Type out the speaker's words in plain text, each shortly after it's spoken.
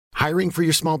Hiring for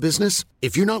your small business?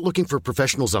 If you're not looking for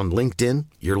professionals on LinkedIn,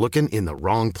 you're looking in the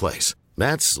wrong place.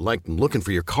 That's like looking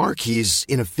for your car keys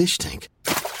in a fish tank.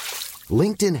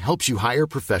 LinkedIn helps you hire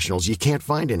professionals you can't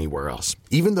find anywhere else,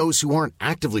 even those who aren't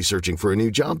actively searching for a new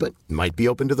job but might be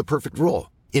open to the perfect role.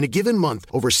 In a given month,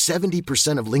 over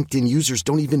 70% of LinkedIn users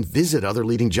don't even visit other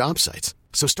leading job sites.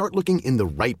 So start looking in the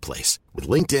right place. With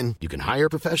LinkedIn, you can hire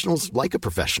professionals like a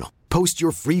professional. Post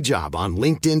your free job on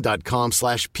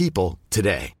linkedin.com/people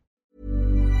today.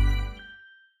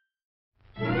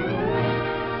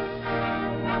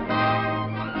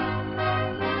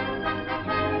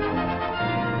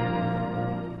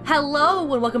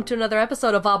 Hello, and welcome to another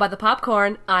episode of All by the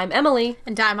Popcorn. I'm Emily.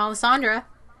 And I'm Alessandra.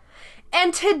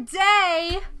 And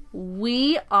today,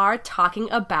 we are talking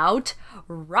about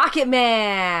Rocket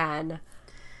Man.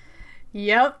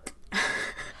 Yep.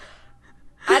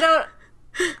 I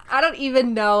don't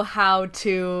even know how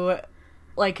to,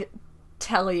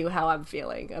 tell you how I'm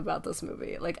feeling about this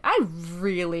movie. I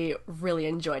really, really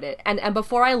enjoyed it. And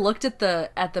before I looked at the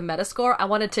Metascore, I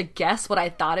wanted to guess what I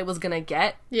thought it was gonna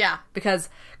get. Yeah. Because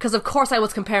of course I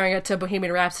was comparing it to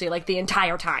Bohemian Rhapsody, the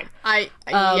entire time.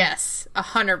 Yes,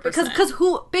 100%.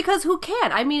 Because who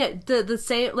can? I mean, the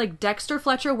same, Dexter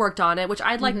Fletcher worked on it, which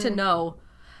I'd like to know.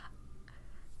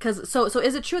 So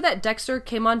is it true that Dexter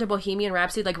came on to Bohemian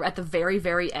Rhapsody, at the very,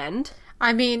 very end?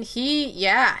 I mean,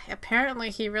 apparently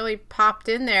he really popped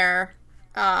in there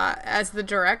as the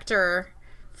director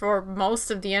for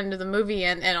most of the end of the movie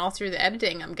and all through the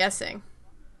editing, I'm guessing.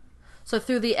 So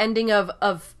through the ending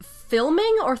of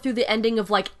filming or through the ending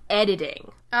of,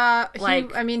 editing?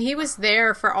 He was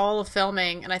there for all of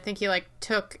filming, and I think he,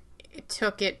 took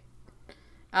it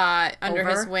under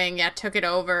his wing. Yeah, took it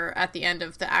over at the end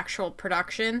of the actual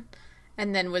production,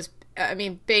 and then was,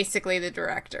 basically the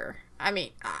director.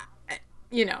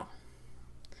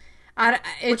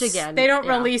 Which again, they don't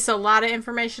release a lot of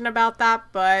information about that,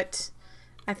 but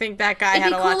I think that guy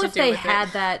had a lot to do with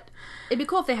it. It'd be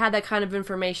cool if they had that kind of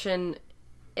information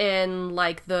in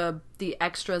the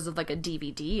extras of a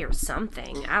DVD or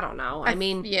something. I don't know. I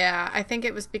think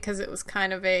it was because it was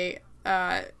kind of a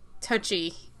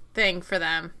touchy thing for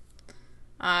them.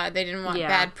 They didn't want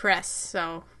bad press,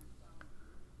 so.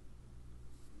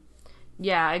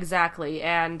 Yeah, exactly.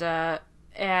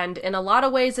 And in a lot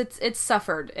of ways, it's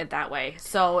suffered it that way.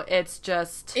 So it's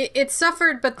just... It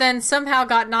suffered, but then somehow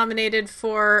got nominated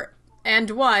for,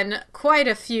 and won, quite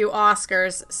a few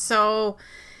Oscars. So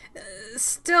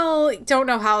still don't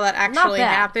know how that actually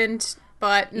happened,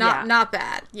 but not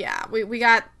bad. Yeah, we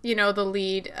got, the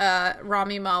lead,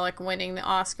 Rami Malek, winning the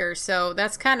Oscar. So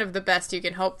that's kind of the best you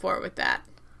can hope for with that.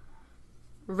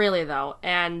 Really, though,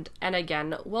 and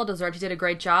again, well deserved. He did a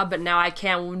great job, but now I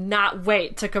cannot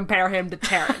wait to compare him to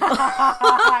Taron.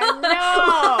 I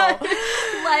know,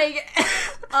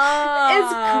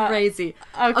 it's crazy.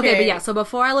 Okay, but yeah. So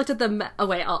before I looked at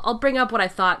I'll bring up what I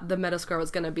thought the Metascore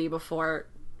was going to be before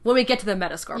when we get to the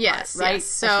Metascore part, right? Yes.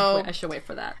 So I should wait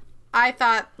for that. I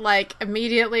thought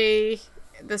immediately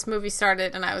this movie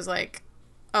started, and I was like,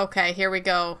 okay, here we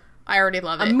go. I already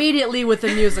love it. Immediately with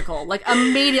the musical.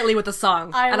 Immediately with the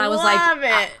song. I love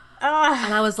it.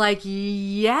 And I was like,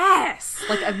 yes!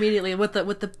 Immediately with the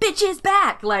bitch is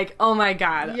back! Oh my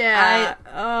god.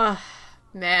 Yeah.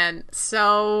 Man.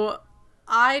 So,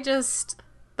 I just,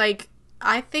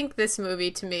 I think this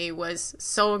movie to me was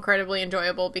so incredibly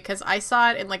enjoyable because I saw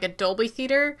it in a Dolby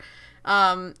theater.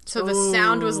 So the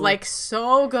sound was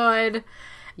so good.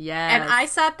 Yes. And I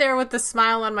sat there with a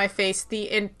smile on my face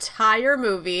the entire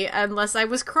movie, unless I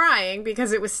was crying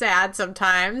because it was sad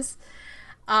sometimes.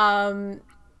 And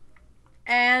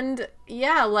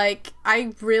yeah,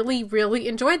 I really, really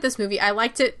enjoyed this movie. I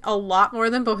liked it a lot more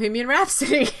than Bohemian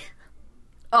Rhapsody.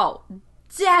 Oh,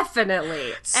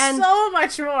 definitely. And so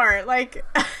much more.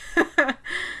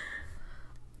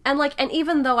 And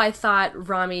even though I thought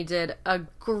Rami did a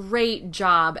great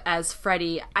job as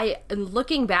Freddie,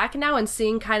 looking back now and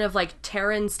seeing kind of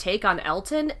Taron's take on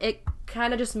Elton, it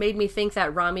kind of just made me think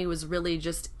that Rami was really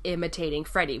just imitating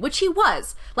Freddie, which he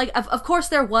was. Of course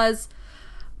there was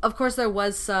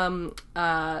some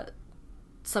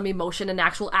emotion and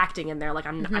actual acting in there.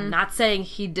 I'm not saying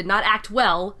he did not act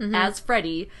well as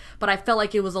Freddie, but I felt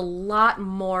like it was a lot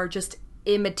more just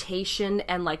imitation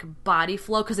and body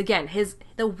flow, because again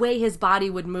the way his body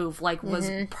would move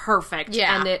was perfect.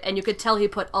 And you could tell he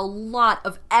put a lot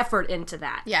of effort into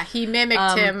that. Yeah, he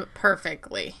mimicked him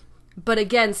perfectly. But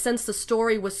again, since the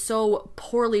story was so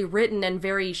poorly written and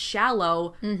very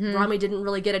shallow, Rami didn't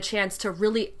really get a chance to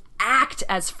really act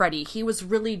as Freddie. He was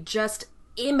really just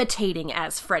imitating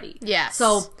as Freddie. Yes.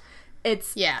 So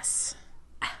it's... Yes.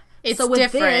 It's so with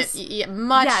different. This,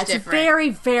 much yeah, it's different. very,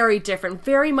 very different.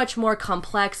 Very much more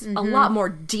complex, a lot more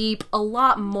deep, a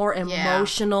lot more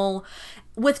emotional.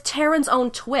 With Taran's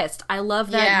own twist. I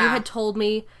love that you had told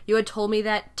me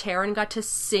that Taran got to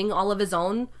sing all of his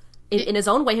own in his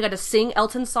own way. He got to sing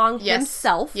Elton's song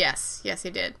himself. Yes, he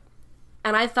did.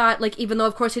 And I thought, like, even though,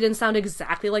 of course, he didn't sound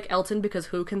exactly like Elton, because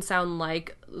who can sound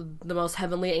like the most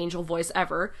heavenly angel voice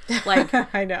ever? Like,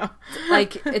 I know.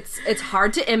 Like, it's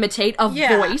hard to imitate a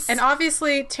voice. And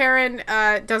obviously,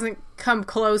 Taran doesn't come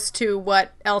close to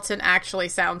what Elton actually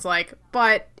sounds like,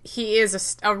 but he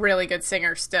is a really good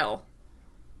singer still.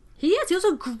 He is. He was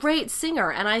a great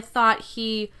singer, and I thought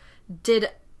he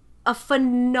did a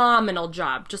phenomenal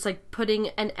job, just like putting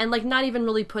and like not even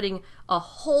really putting a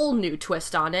whole new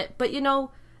twist on it, but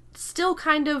still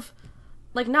kind of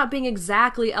like not being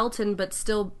exactly Elton, but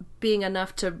still being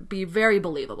enough to be very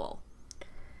believable.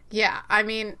 Yeah, I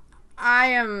mean,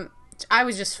 I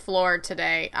was just floored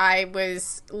today. I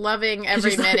was loving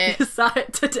every minute. You saw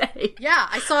it today. Yeah,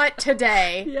 I saw it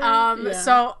today.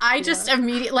 So I just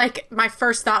immediately, like, my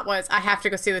first thought was, I have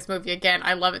to go see this movie again.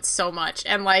 I love it so much.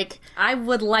 And, like... I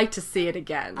would like to see it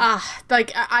again.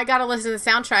 Like, I gotta listen to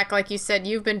the soundtrack, like you said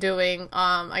you've been doing,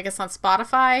 I guess on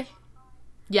Spotify?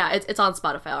 Yeah, it's on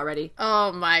Spotify already.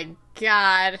 Oh my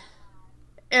god.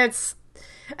 It's...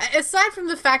 Aside from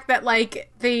the fact that, like,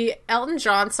 the Elton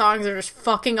John songs are just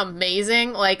fucking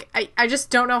amazing, like, I just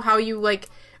don't know how you, like,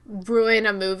 ruin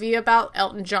a movie about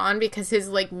Elton John because his,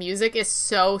 like, music is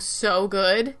so, so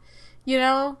good, you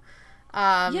know?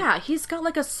 Yeah, he's got,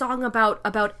 like, a song about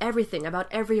everything, about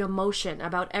every emotion,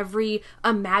 about every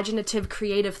imaginative,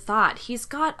 creative thought. He's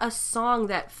got a song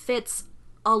that fits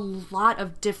a lot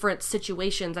of different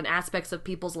situations and aspects of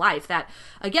people's life. That,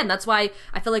 again, that's why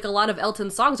I feel like a lot of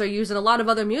Elton's songs are used in a lot of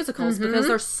other musicals, because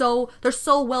they're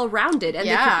so well rounded, and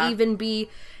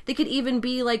they could even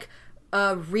be like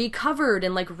recovered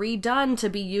and like redone to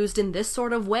be used in this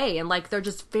sort of way, and like they're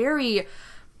just very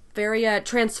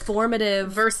transformative,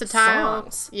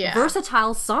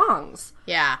 versatile songs.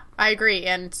 Yeah, I agree.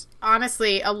 And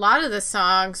honestly, a lot of the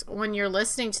songs, when you're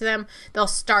listening to them, they'll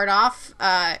start off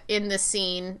in the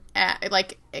scene,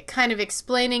 like kind of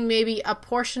explaining maybe a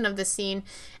portion of the scene,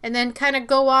 and then kind of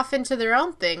go off into their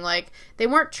own thing. Like, they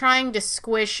weren't trying to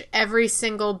squish every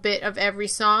single bit of every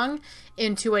song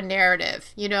into a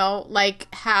narrative, you know? Like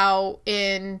how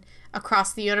in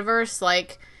Across the Universe,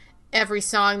 like, every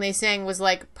song they sang was,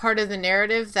 like, part of the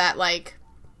narrative that, like,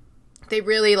 they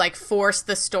really, like, forced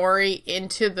the story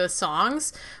into the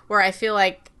songs, where I feel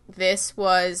like the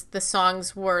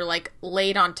songs were, like,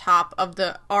 laid on top of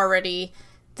the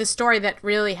story that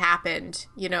really happened,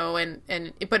 you know,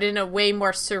 but in a way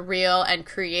more surreal and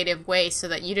creative way, so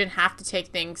that you didn't have to take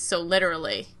things so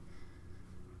literally.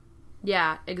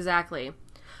 Yeah, exactly.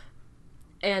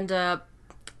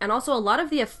 And also a lot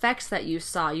of the effects that you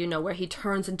saw, you know, where he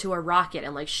turns into a rocket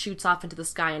and, like, shoots off into the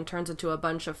sky and turns into a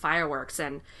bunch of fireworks,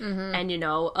 and you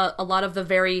know, a lot of the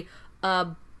very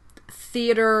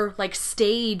theater, like,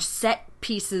 stage set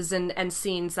pieces and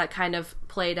scenes that kind of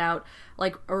played out,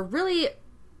 like,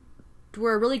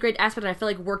 were a really great aspect, and I feel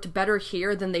like worked better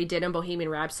here than they did in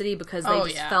Bohemian Rhapsody, because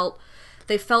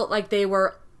they felt like they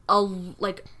were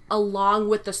along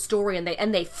with the story,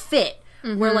 and they fit.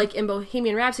 Where, like, in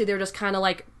Bohemian Rhapsody, they were just kind of,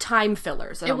 like, time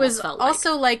fillers. It was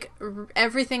also, like,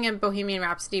 everything in Bohemian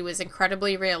Rhapsody was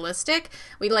incredibly realistic.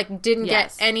 We, like, didn't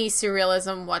get any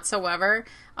surrealism whatsoever,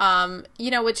 you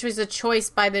know, which was a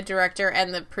choice by the director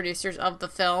and the producers of the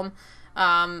film.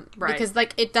 Right. Because,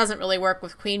 like, it doesn't really work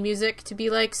with Queen music to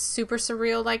be, like, super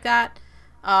surreal like that.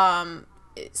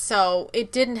 So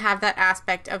it didn't have that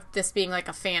aspect of this being, like,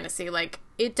 a fantasy. Like,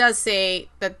 it does say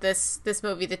that this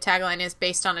movie, the tagline is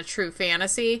based on a true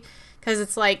fantasy, because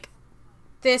it's like,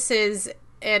 this is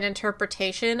an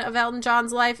interpretation of Elton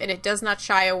John's life, and it does not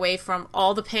shy away from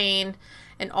all the pain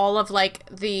and all of, like,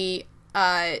 the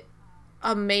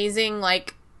amazing,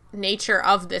 like, nature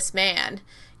of this man.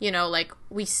 You know, like,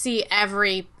 we see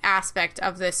every aspect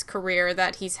of this career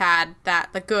that he's had, that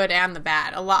the good and the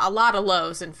bad, a lot of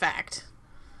lows, in fact.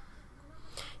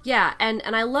 Yeah, and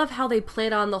I love how they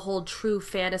played on the whole true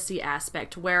fantasy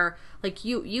aspect, where, like,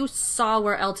 you saw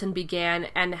where Elton began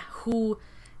and who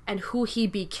he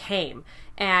became,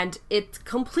 and it's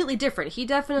completely different. He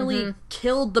definitely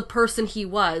killed the person he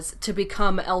was to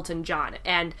become Elton John,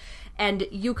 and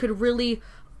you could really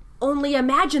only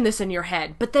imagine this in your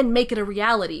head, but then make it a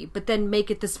reality, but then make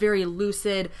it this very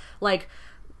lucid, like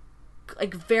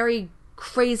very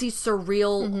crazy,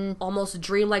 surreal, almost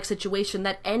dreamlike situation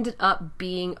that ended up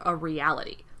being a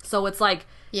reality. So it's like,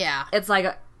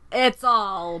 it's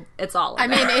all. I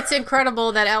mean, it's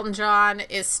incredible that Elton John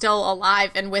is still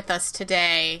alive and with us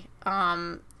today.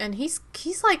 And he's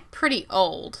like pretty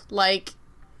old. Like,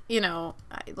 you know,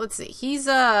 let's see. He's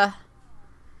yeah.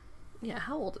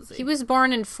 How old is he? He was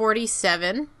born in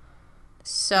 1947.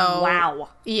 So wow.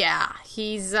 Yeah,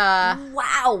 he's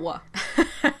wow.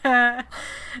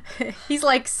 He's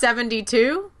like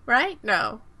 72, right?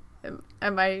 No,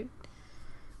 am I?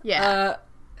 Yeah.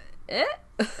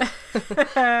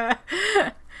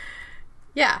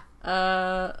 Yeah.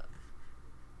 Let's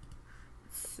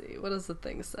see. What does the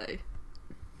thing say?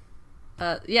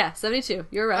 Yeah, 72.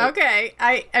 You're right. Okay,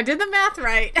 I did the math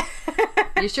right.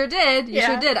 You sure did. You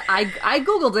sure did. I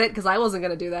googled it because I wasn't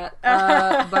gonna do that.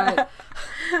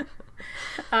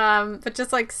 But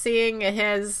just like seeing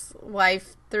his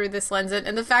life through this lens,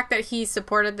 and the fact that he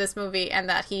supported this movie and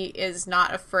that he is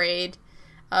not afraid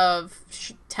of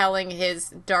telling his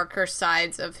darker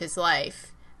sides of his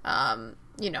life,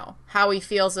 you know, how he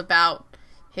feels about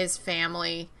his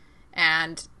family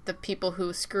and the people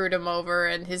who screwed him over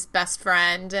and his best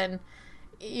friend, and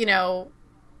you know,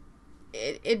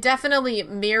 it definitely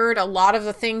mirrored a lot of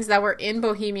the things that were in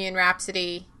Bohemian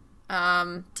Rhapsody,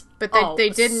 but they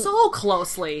didn't so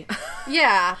closely.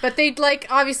 Yeah, but they like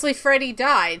obviously Freddie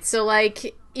died, so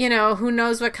like, you know, who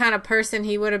knows what kind of person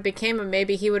he would have became, and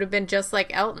maybe he would have been just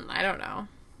like Elton. I don't know.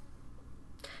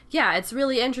 Yeah, it's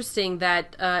really interesting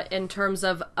that in terms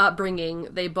of upbringing,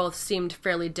 they both seemed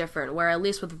fairly different. Where at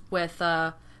least with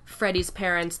Freddie's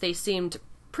parents, they seemed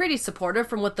pretty supportive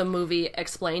from what the movie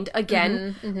explained.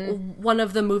 Again, one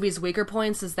of the movie's weaker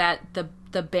points is that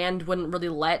the band wouldn't really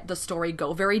let the story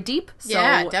go very deep. So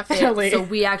yeah, definitely. So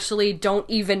we actually don't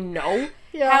even know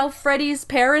how Freddie's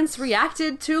parents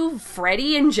reacted to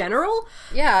Freddie in general.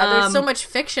 Yeah, there's so much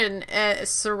fiction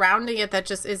surrounding it that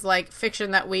just is like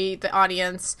fiction that we, the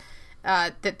audience,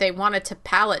 that they wanted to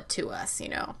palette to us, you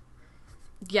know?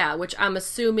 Yeah, which I'm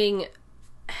assuming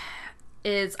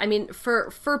is, I mean,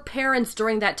 for parents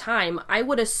during that time, I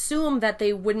would assume that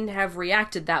they wouldn't have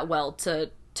reacted that well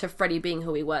to Freddie being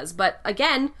who he was. But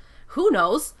again, who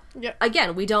knows? Yeah.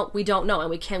 Again, we don't know, and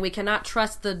we cannot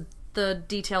trust the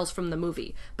details from the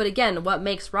movie. But again, what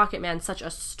makes Rocket Man such a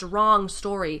strong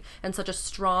story and such a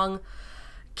strong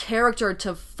character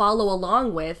to follow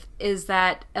along with is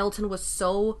that Elton was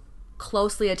so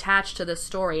closely attached to this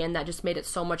story, and that just made it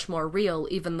so much more real,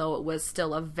 even though it was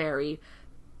still a very,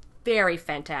 very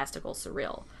fantastical,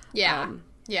 surreal,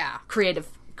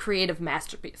 creative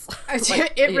masterpiece.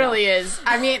 Like, it really is.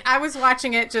 I mean, I was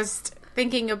watching it just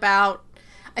thinking about,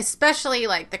 especially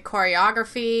like the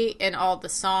choreography and all the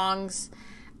songs.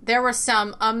 There were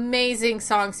some amazing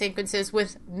song sequences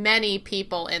with many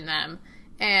people in them,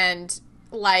 and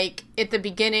like at the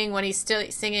beginning when he's still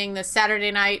singing the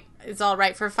Saturday Night Is All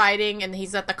Right for Fighting, and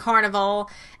he's at the carnival,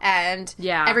 and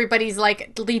everybody's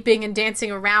like leaping and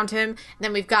dancing around him. And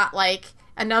then we've got like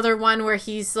another one where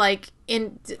he's like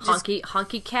in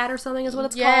Honky Cat or something is what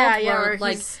it's called. Yeah, where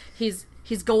like he's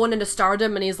going into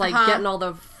stardom, and he's like getting all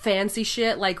the fancy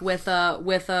shit, like with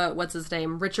what's his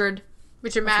name, Richard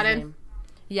Madden.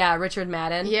 Yeah, Richard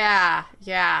Madden. Yeah,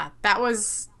 that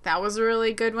was a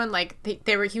really good one. Like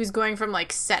he was going from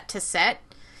like set to set,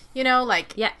 you know,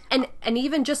 like and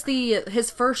even just his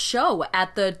first show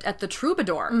at the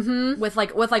Troubadour with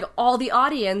all the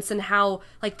audience, and how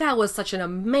like that was such an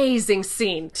amazing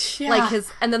scene. Like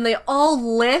and then they all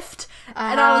lift,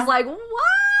 and I was like, what?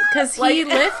 Because he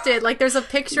lifted. Like there's a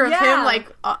picture of him like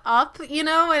up, you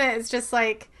know, and it's just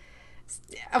like.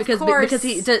 Because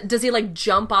he does he like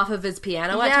jump off of his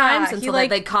piano at times, and so that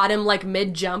they caught him like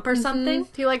mid jump or something.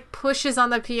 He like pushes on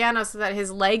the piano so that his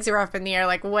legs are up in the air,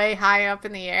 like way high up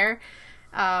in the air.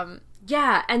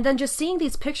 Yeah, and then just seeing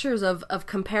these pictures of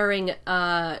comparing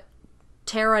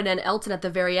Taron and Elton at the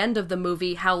very end of the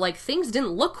movie, how like things didn't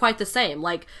look quite the same.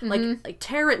 Like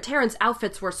Taron's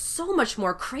outfits were so much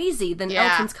more crazy than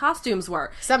Elton's costumes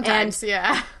were. Sometimes.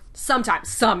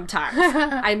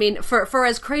 I mean, for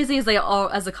as crazy as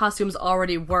as the costumes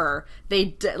already were,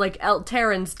 they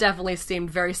Taron's definitely seemed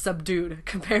very subdued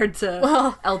compared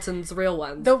to Elton's real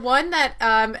ones. The one that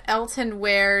Elton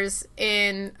wears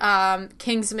in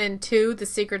Kingsman 2,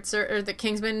 the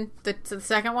Kingsman, the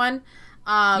second one.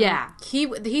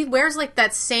 He wears like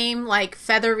that same like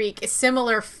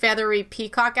similar feathery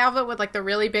peacock outfit with like the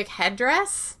really big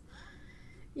headdress.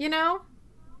 You know?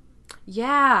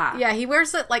 Yeah, he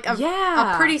wears it like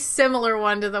a pretty similar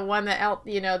one to the one that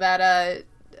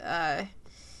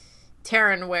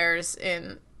Taron wears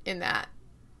in that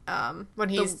when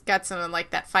he's got something like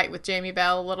that fight with Jamie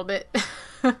Bell a little bit.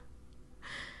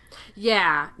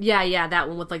 Yeah, that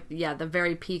one with, like, the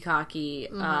very peacocky,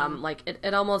 like,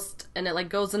 it almost, and it, like,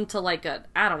 goes into, like,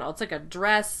 I don't know, it's like a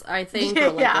dress, I think,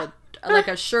 or, like,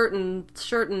 a shirt and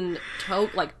toga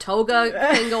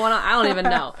thing going on. I don't even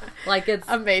know. Like, it's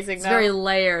amazing. It's very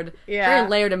layered. Yeah. Very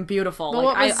layered and beautiful. But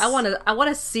like, I want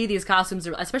to see these costumes,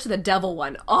 especially the devil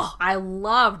one. Oh, I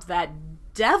loved that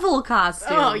devil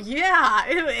costume. Oh, yeah.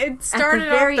 It started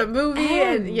off the movie,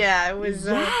 and it was...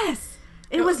 yes!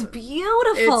 It was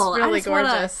beautiful. It's really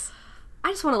gorgeous.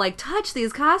 I just want to, like, touch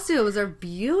these costumes. They're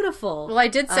beautiful. Well, I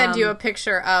did send you a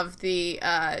picture of the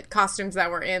costumes that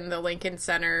were in the Lincoln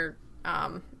Center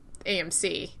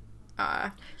AMC.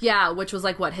 Which was,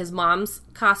 like, what, his mom's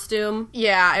costume?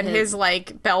 Yeah, and his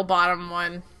like, bell-bottom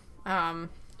one.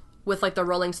 With, like, the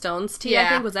Rolling Stones tee, I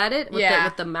think. Was that it?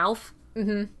 With the mouth?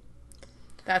 Mm-hmm.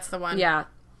 That's the one. Yeah.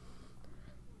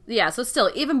 Yeah, so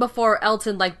still, even before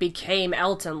Elton, like, became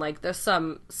Elton, like, there's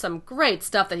some great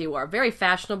stuff that he wore. Very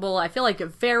fashionable. I feel like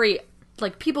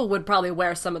people would probably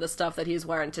wear some of the stuff that he's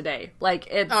wearing today. Like,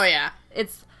 it's... Oh, yeah.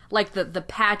 It's, like, the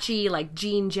patchy, like,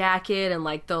 jean jacket and,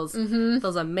 like, those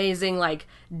amazing, like,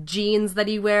 jeans that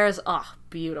he wears. Oh,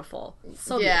 beautiful.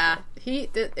 So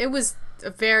beautiful. It was a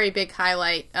very big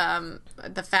highlight,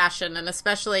 the fashion, and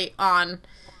especially on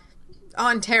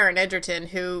Taron Egerton,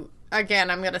 who, again,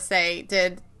 I'm going to say,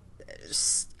 did...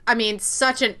 I mean,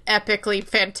 such an epically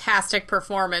fantastic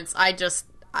performance. I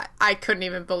couldn't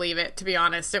even believe it, to be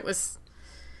honest. It was...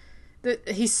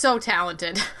 he's so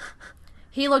talented.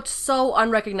 He looked so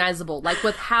unrecognizable, like,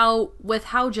 with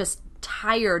how just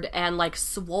tired and, like,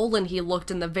 swollen he looked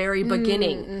in the very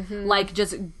beginning. Mm-hmm. Like,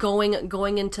 just going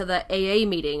into the AA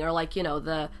meeting, or, like, you know,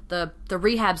 the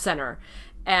rehab center.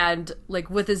 And, like,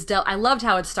 with his I loved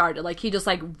how it started. Like, he just,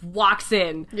 like, walks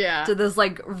in to this,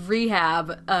 like,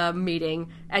 rehab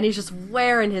meeting, and he's just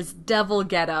wearing his devil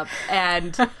getup,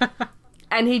 and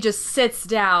and he just sits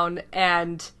down,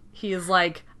 and he's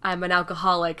like, I'm an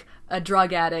alcoholic, a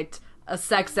drug addict, a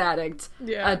sex addict,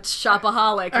 a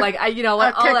shopaholic, like, all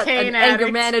that,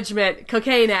 anger management,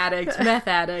 cocaine addict, meth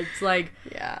addict, like...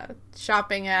 Yeah,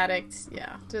 shopping addict,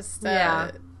 just...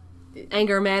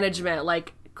 anger management,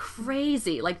 like...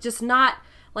 crazy, like, just not,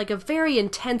 like, a very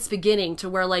intense beginning to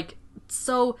where, like,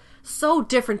 so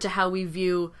different to how we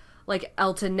view, like,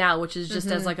 Elton now, which is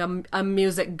just as, like, a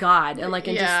music god, and, like,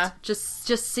 and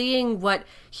just seeing what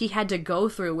he had to go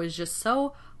through was just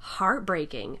so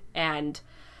heartbreaking and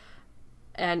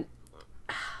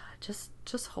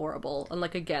just horrible. And,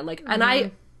 like, again, like,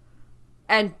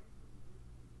 and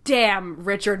damn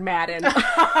Richard Madden.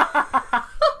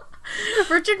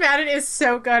 Richard Madden is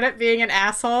so good at being an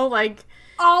asshole, like...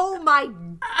 Oh my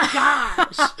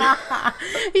gosh!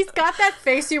 He's got that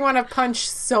face you want to punch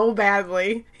so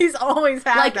badly. He's always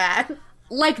had that.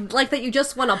 Like that you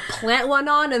just want to plant one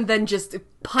on and then just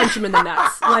punch him in the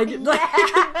nuts. Like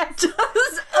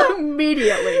just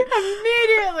immediately.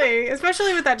 Immediately!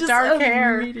 Especially with that just dark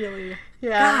hair. Immediately.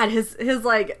 Yeah. God, his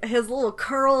little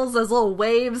curls, those little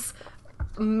waves...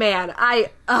 Man,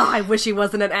 I wish he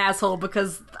wasn't an asshole,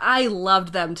 because I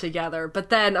loved them together. But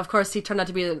then, of course, he turned out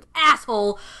to be an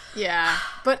asshole. Yeah.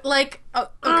 But, like,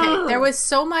 okay, there was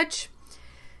so much,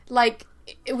 like,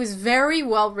 it was very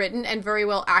well written and very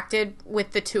well acted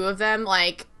with the two of them.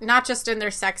 Like, not just in their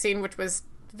sex scene, which was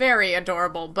very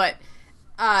adorable, but,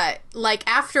 like,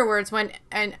 afterwards, when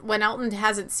Elton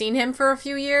hasn't seen him for a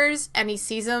few years, and he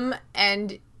sees him,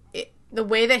 and the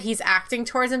way that he's acting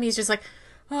towards him, he's just like,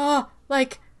 oh,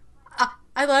 like,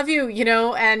 I love you, you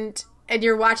know, and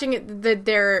you're watching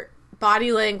their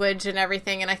body language and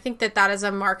everything, and I think that is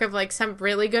a mark of, like, some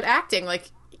really good acting. Like,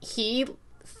 you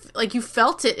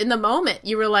felt it in the moment.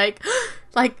 You were like,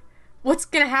 what's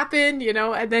gonna happen, you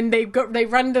know? And then they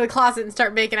run into the closet and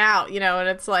start making out, you know, and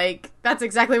it's like, that's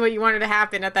exactly what you wanted to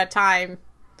happen at that time.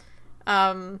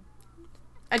 I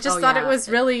just thought it was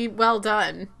really well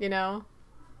done, you know?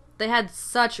 They had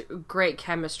such great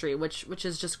chemistry, which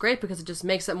is just great because it just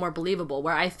makes it more believable.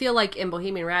 Where I feel like in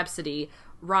Bohemian Rhapsody,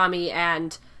 Rami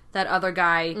and that other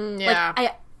guy,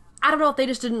 like, I don't know if they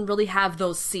just didn't really have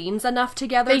those scenes enough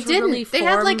together. They didn't. Really they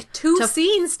had like two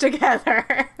scenes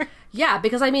together. Yeah,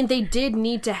 because I mean, they did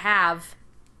need to have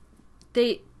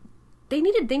they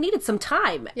needed some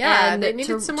time. Yeah, and they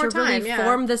needed some more time. Really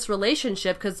form this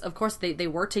relationship, because of course they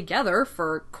were together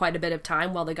for quite a bit of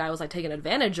time while the guy was like taking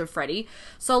advantage of Freddie.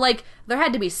 So like there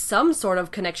had to be some sort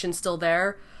of connection still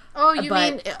there. Oh,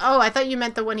 I thought you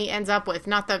meant the one he ends up with,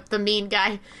 not the mean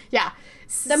guy. Yeah.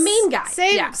 The mean guy.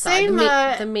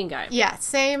 The mean guy. Yeah,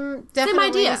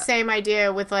 same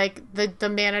idea with like the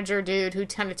manager dude who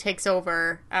kind of takes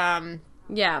over.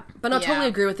 Yeah, but I totally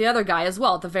agree with the other guy as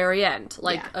well at the very end.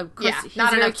 Like, of course, he's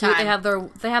not very enough cute. time.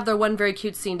 They have their one very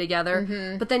cute scene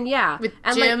together. But then, With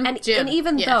and Jim, like, Jim, and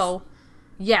even yes. though,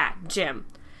 Jim,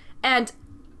 and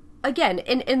again,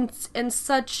 in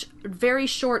such very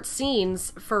short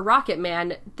scenes for Rocket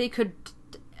Man, they could,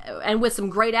 and with some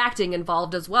great acting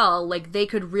involved as well, like they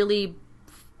could really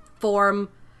form,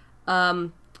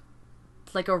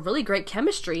 like a really great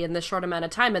chemistry in this short amount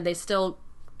of time, and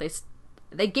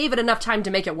they gave it enough time to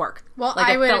make it work. Well, like,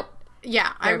 I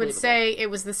would say it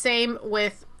was the same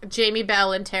with Jamie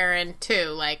Bell and Taron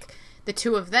too. Like the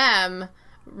two of them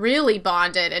really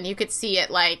bonded, and you could see it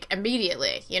like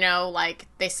immediately. You know, like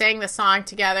they sang the song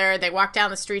together, they walked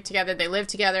down the street together, they lived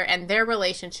together, and their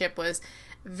relationship was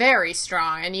very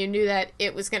strong. And you knew that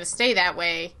it was going to stay that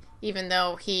way, even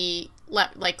though he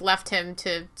left him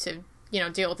to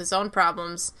deal with his own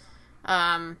problems.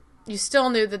 You still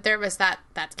knew that there was that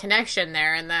connection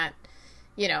there, and that,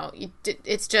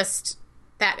 it's just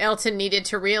that Elton needed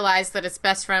to realize that his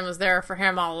best friend was there for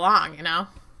him all along,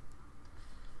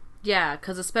 Yeah,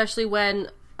 because especially when,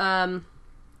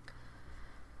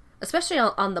 especially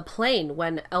on the plane,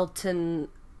 when Elton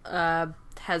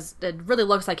it really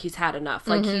looks like he's had enough.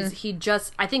 Like I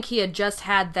think he had just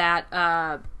had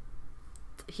that,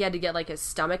 he had to get like his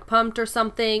stomach pumped or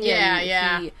something.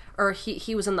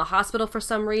 He was in the hospital for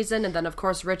some reason, and then of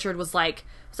course Richard was like,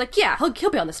 yeah,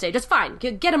 he'll be on the stage. It's fine.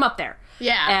 Get him up there.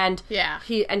 Yeah, and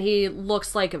he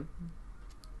looks like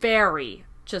very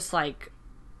just like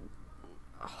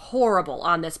horrible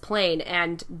on this plane,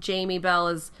 and Jamie Bell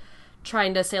is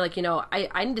trying to say like,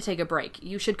 I need to take a break.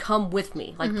 You should come with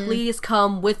me. Like, please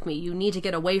come with me. You need to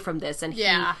get away from this. And he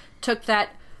took that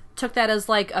as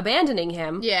like abandoning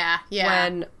him.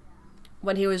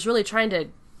 When he was really trying to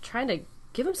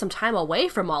give him some time away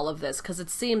from all of this, because it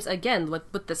seems, again,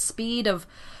 with the speed of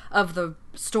the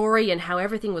story and how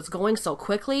everything was going so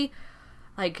quickly,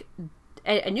 like,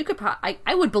 and you could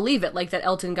I would believe it, like, that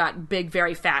Elton got big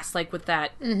very fast, like with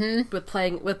that with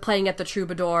playing at the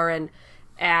Troubadour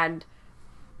and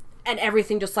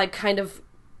everything just like kind of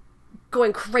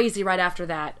going crazy right after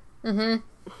that.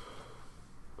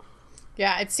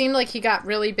 Yeah, it seemed like he got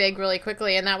really big really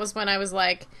quickly, and that was when I was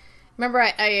like, remember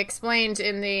I explained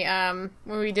in the,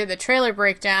 when we did the trailer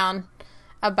breakdown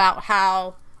about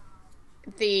how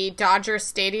the Dodger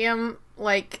Stadium,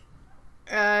 like,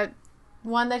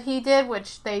 one that he did,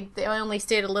 which they only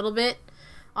stayed a little bit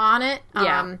on it.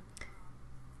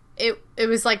 It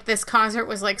was like this concert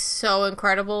was like so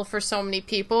incredible for so many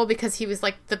people because he was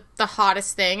like the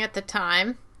hottest thing at the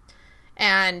time.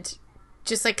 And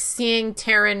just like seeing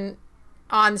Taron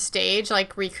on stage,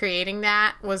 like recreating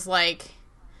that, was like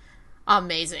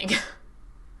amazing.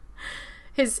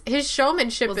 His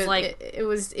showmanship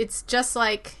it's just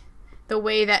like the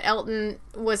way that Elton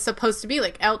was supposed to be.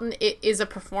 Like, Elton is a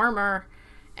performer,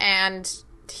 and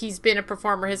he's been a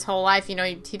performer his whole life. He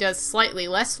does slightly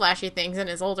less flashy things in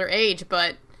his older age,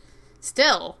 but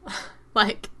still,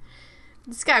 like,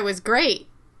 this guy was great.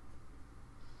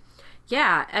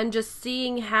 Yeah, and just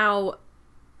seeing how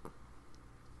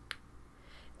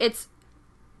it's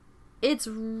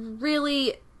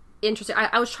really interesting.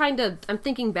 I'm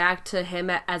thinking back to him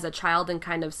as a child and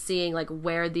kind of seeing like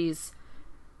where these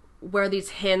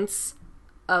hints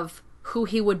of who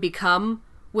he would become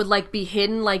would like be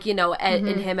hidden, like, in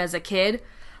him as a kid.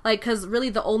 Like, because really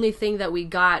the only thing that we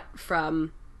got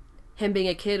from him being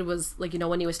a kid was like,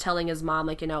 when he was telling his mom,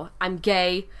 like, I'm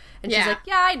gay, and she's like,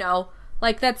 yeah, I know,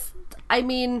 like, but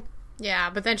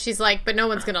then she's like, but no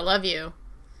one's gonna love you,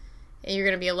 and you're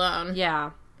gonna be alone.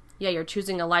 You're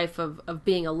choosing a life of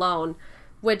being alone,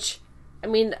 which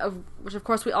of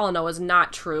course we all know is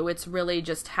not true. It's really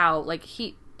just how, like,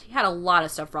 he had a lot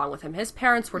of stuff wrong with him. His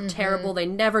parents were terrible. They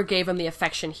never gave him the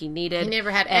affection he needed. He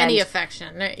never had any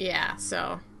affection.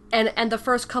 So. And the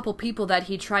first couple people that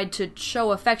he tried to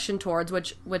show affection towards,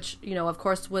 which of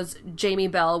course was Jamie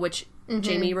Bell, which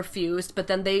Jamie refused, but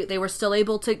then they were still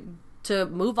able to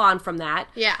move on from that.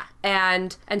 Yeah.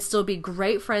 And still be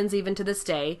great friends even to this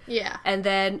day. Yeah. And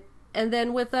then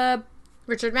with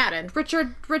Richard Madden.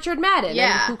 Richard Madden.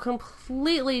 Yeah. Who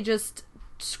completely just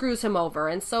screws him over.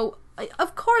 And so,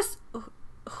 of course,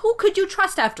 who could you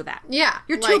trust after that? Yeah.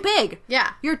 You're too big.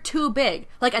 Yeah. You're too big.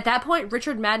 Like, at that point,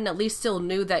 Richard Madden at least still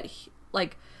knew that,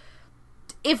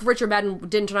 if Richard Madden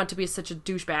didn't turn out to be such a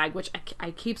douchebag, which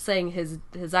I keep saying his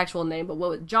actual name, but what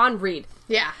was John Reed?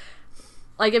 Yeah.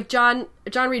 Like, if John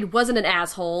Reed wasn't an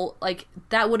asshole, like,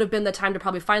 that would have been the time to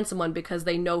probably find someone, because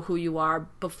they know who you are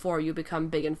before you become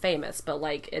big and famous. But,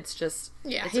 like, it's just...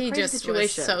 Yeah, it's a crazy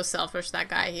situation. Was so selfish, that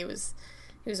guy. He was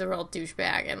a real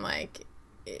douchebag, and, like...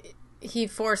 he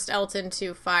forced Elton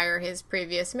to fire his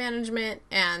previous management,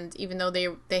 and even though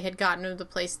they had gotten to the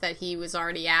place that he was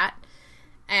already at,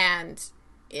 and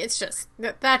it's just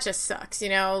that just sucks, you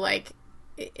know, like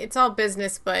it's all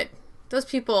business, but those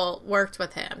people worked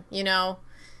with him, you know.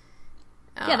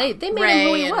 Yeah, they made him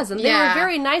who he was, and they were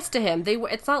very nice to him.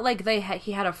 It's not like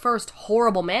he had a first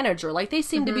horrible manager. Like, they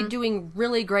seemed to be doing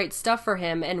really great stuff for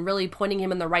him and really pointing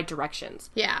him in the right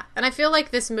directions. Yeah, and I feel like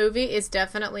this movie is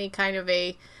definitely kind of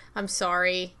a I'm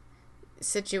sorry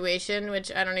situation,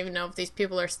 which I don't even know if these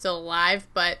people are still alive,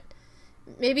 but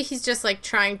maybe he's just, like,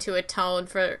 trying to atone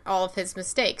for all of his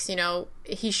mistakes, you know?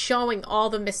 He's showing all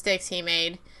the mistakes he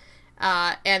made.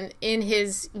 And in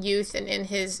his youth and in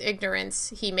his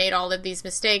ignorance, he made all of these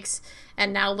mistakes.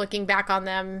 And now looking back on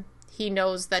them, he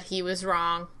knows that he was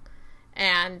wrong.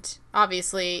 And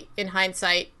obviously, in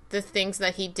hindsight, the things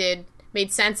that he did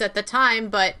made sense at the time,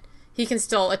 but he can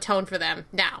still atone for them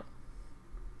now.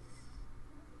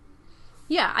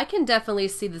 Yeah, I can definitely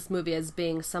see this movie as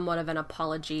being somewhat of an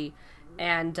apology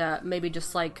and maybe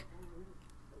just like...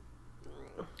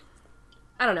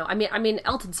 I don't know. I mean,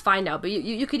 Elton's fine now, but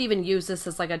you could even use this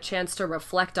as like a chance to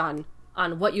reflect on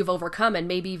what you've overcome and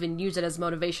maybe even use it as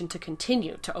motivation to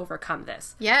continue to overcome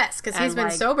this. Yes, because he's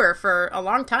been sober for a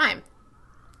long time.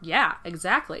 Yeah,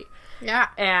 exactly. Yeah.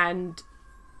 And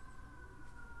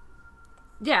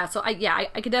yeah, so I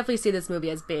could definitely see this movie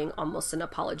as being almost an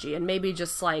apology and maybe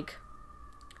just like,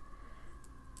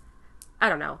 I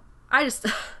don't know. I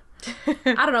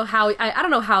don't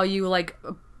know how you like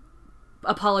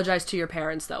apologize to your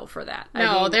parents though for that. No,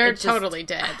 I mean, they're totally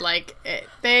dead. Like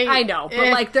I know, but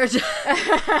like they're just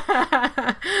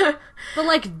but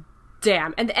like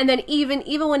damn. And then even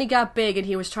when he got big and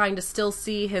he was trying to still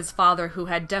see his father who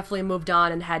had definitely moved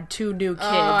on and had 2 new kids.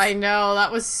 Oh, I know.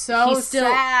 That was so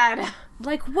sad.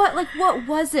 Like what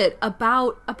was it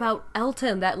about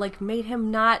Elton that like made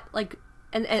him not like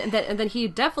and then he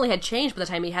definitely had changed by the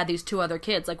time he had these 2 other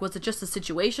kids. Like, was it just a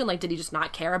situation? Like, did he just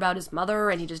not care about his mother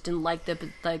and he just didn't like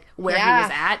where he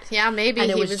was at? Yeah, maybe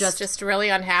he was just a really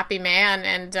unhappy man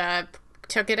and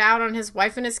took it out on his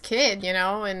wife and his kid, you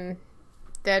know. And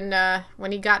then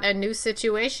when he got a new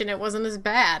situation, it wasn't as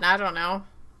bad. I don't know.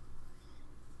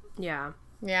 Yeah.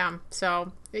 Yeah.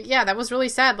 So yeah, that was really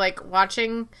sad. Like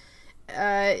watching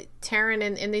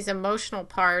Taron in these emotional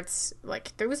parts,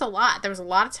 like there was a lot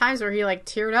of times where he like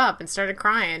teared up and started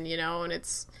crying, you know, and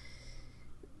it's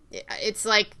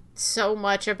like so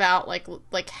much about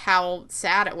like how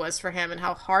sad it was for him and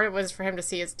how hard it was for him to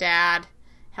see his dad,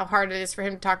 how hard it is for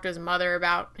him to talk to his mother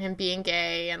about him being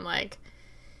gay, and like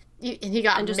he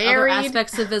got and just married. Other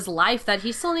aspects of his life that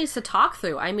he still needs to talk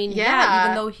through. I mean, yeah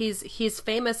even though he's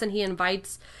famous and he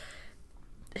invites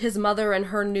his mother and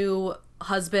her new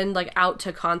husband like out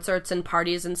to concerts and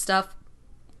parties and stuff,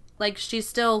 like she's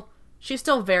still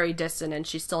very distant and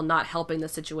she's still not helping the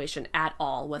situation at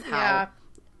all with how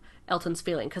Elton's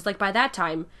feeling, because like by that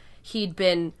time he'd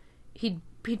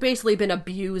basically been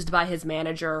abused by his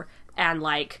manager and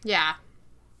like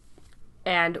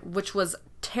and which was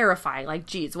terrifying. Like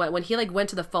geez, when he like went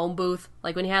to the phone booth,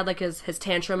 like when he had like his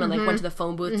tantrum and like went to the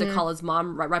phone booth to call his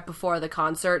mom right before the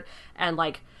concert, and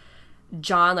like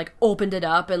John like opened it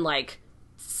up and like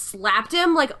slapped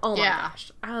him, like oh my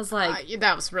gosh, I was like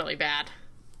that was really bad.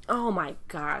 Oh my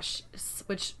gosh,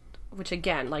 which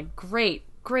again, like great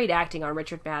acting on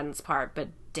Richard Madden's part, but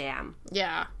damn.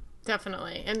 Yeah,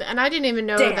 definitely. And I didn't even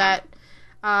know that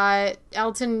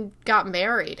Elton got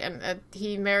married, and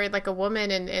he married like a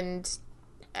woman, and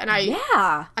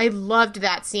I loved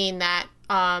that scene. That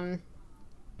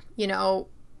you know,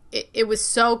 it was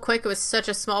so quick. It was such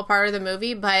a small part of the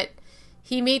movie, but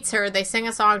he meets her, they sing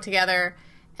a song together,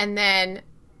 and then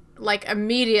like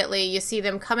immediately you see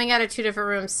them coming out of 2 different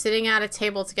rooms, sitting at a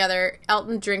table together,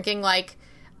 Elton drinking like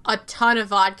a ton of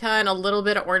vodka and a little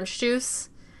bit of orange juice,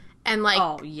 and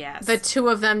like the 2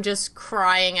 of them just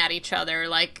crying at each other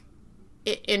like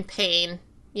in pain,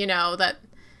 you know, that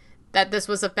this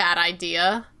was a bad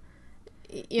idea,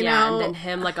 you know. And then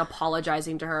him like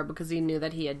apologizing to her because he knew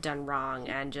that he had done wrong,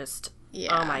 and just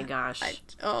oh my gosh,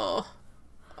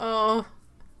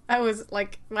 I was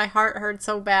like, my heart hurt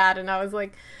so bad, and I was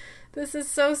like, this is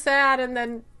so sad. And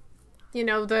then, you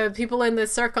know, the people in the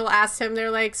circle asked him,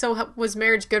 they're like, so was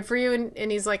marriage good for you?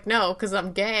 And he's like, no, because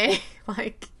I'm gay.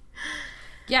 Like,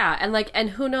 yeah, and like, and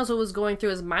who knows what was going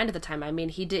through his mind at the time. I mean,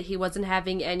 he wasn't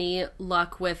having any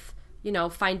luck with, you know,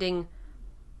 finding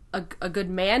a good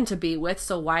man to be with,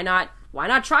 so why not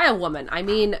try a woman? I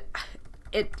mean,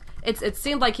 it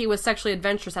seemed like he was sexually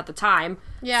adventurous at the time.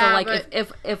 Yeah, so like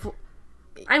if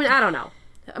I mean, I don't know.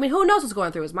 I mean, who knows what's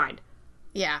going through his mind?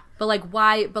 Yeah. But like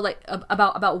why? But like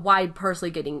about why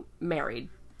personally getting married?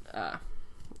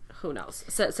 Who knows?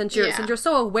 Since you're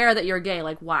so aware that you're gay,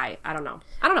 like why? I don't know.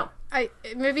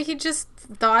 Maybe he just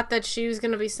thought that she was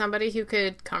going to be somebody who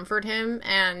could comfort him,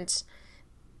 and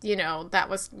you know that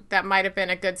might have been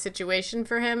a good situation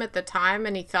for him at the time,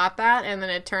 and he thought that, and then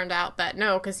it turned out that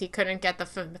no, because he couldn't get the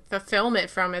fulfillment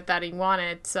from it that he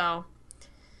wanted. So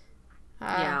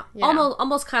yeah.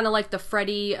 Almost kind of like the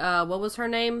Freddie. What was her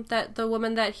name? That the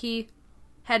woman that he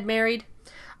had married.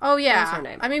 Oh yeah, what was her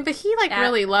name? I mean, but he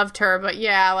really loved her. But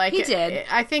yeah, like he did.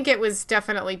 I think it was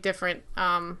definitely different.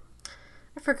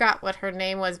 I forgot what her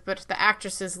name was, but the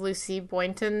actress is Lucy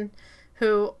Boynton,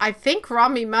 who I think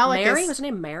Rami Malek Mary? Was her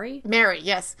name Mary? Mary,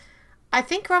 yes. I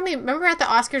think remember at the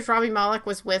Oscars, Rami Malek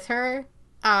was with her,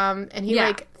 and he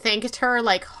like thanked her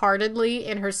like heartedly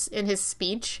in his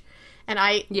speech, and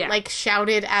I like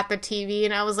shouted at the TV,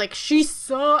 and I was like, she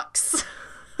sucks.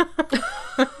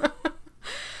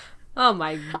 Oh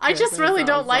my goodness. I just really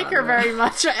don't like her very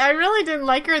much. I really didn't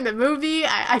like her in the movie.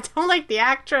 I don't like the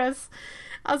actress.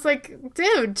 I was like,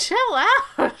 dude, chill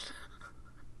out.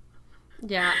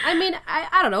 Yeah, I mean,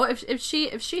 I don't know. If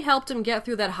she helped him get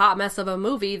through that hot mess of a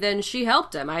movie, then she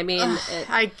helped him. I mean,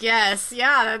 I guess,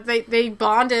 yeah. They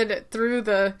bonded through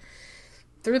the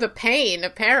pain,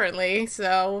 apparently.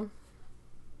 So,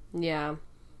 yeah.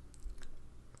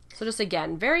 So just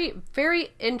again, very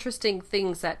very interesting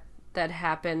things that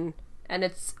happen, and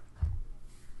it's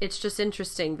just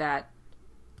interesting that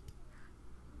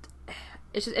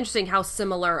it's just interesting how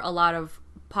similar a lot of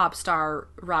pop star,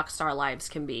 rock star lives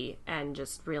can be, and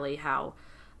just really how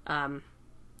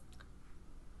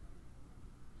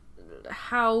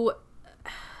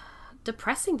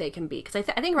depressing they can be. Because I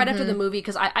think right after the movie,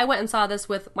 because I went and saw this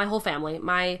with my whole family.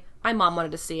 My mom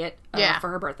wanted to see it for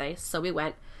her birthday, so we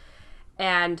went,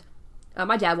 and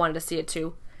my dad wanted to see it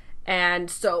too. And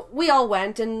so we all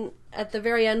went, and at the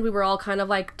very end, we were all kind of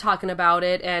like talking about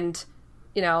it, and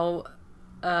you know,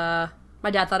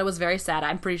 my dad thought it was very sad.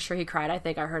 I'm pretty sure he cried. I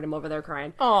think I heard him over there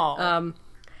crying. Oh,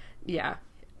 yeah,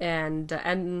 and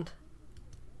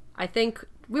I think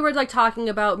we were like talking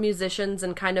about musicians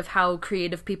and kind of how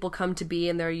creative people come to be,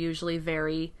 and they're usually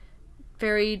very,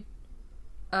 very,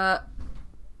 they're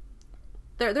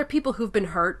people who've been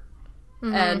hurt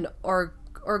and or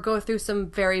go through some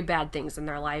very bad things in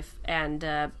their life,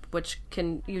 and which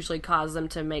can usually cause them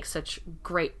to make such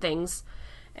great things,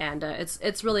 and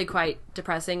it's really quite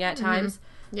depressing at times.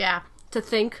 Yeah, to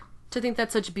think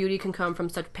that such beauty can come from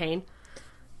such pain.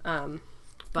 But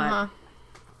as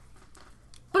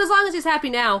long as he's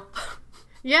happy now.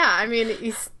 Yeah, I mean,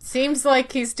 he seems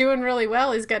like he's doing really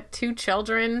well. He's got 2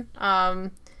 children.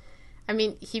 I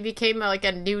mean, he became like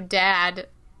a new dad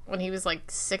when he was like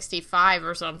 65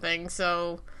 or something,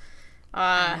 so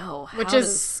I know. Which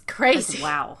is crazy.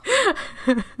 Wow.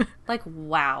 Like,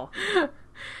 wow.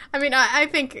 I mean, I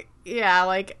think, yeah,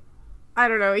 like, I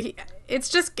don't know, it's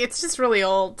just really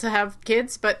old to have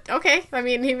kids, but okay, I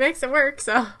mean, he makes it work,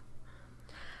 so.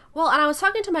 Well, and I was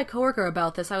talking to my coworker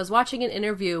about this. I was watching an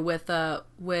interview with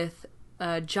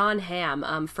John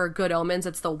Hamm for Good Omens.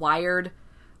 It's the Wired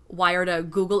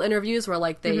Google interviews where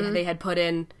like they had put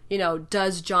in, you know,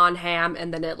 does John Hamm,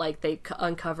 and then it like they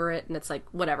uncover it, and it's like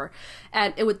whatever,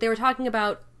 and they were talking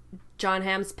about John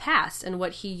Hamm's past and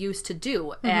what he used to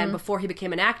do and before he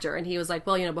became an actor, and he was like,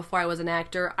 well, you know, before I was an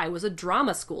actor, I was a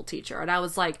drama school teacher, and I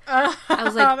was like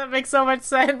that makes so much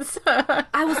sense.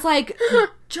 I was like,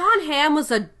 John Hamm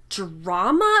was a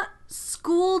drama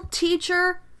school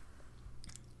teacher,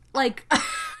 like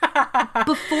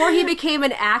before he became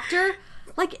an actor.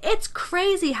 Like, it's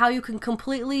crazy how you can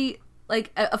completely,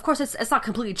 like, of course, it's not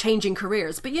completely changing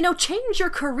careers, but, you know, change your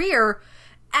career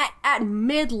at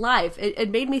midlife. It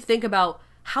made me think about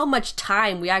how much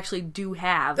time we actually do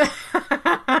have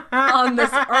on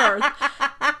this earth.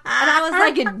 And I was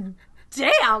like,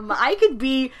 damn, I could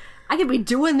be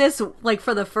doing this, like,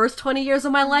 for the first 20 years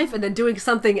of my life and then doing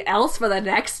something else for the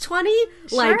next 20?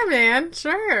 Like, sure, man,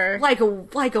 sure. Like a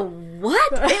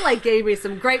what? It, like, gave me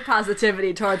some great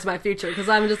positivity towards my future, because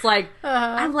I'm just like,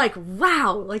 I'm like,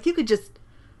 wow, like, you could just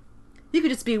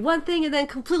be one thing and then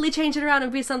completely change it around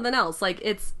and be something else. Like,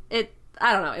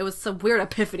 I don't know, it was some weird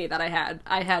epiphany that I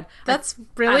had. That's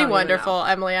really wonderful,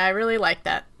 Emily. I really like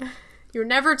that. You're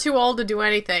never too old to do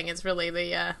anything. It's really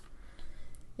the,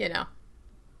 you know.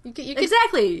 You could...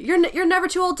 Exactly. You're never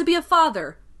too old to be a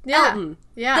father. Yeah. Elton.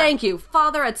 Yeah. Thank you.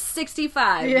 Father at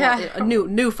 65. Yeah. A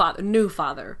new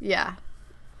father. Yeah.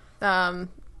 Yeah,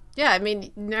 I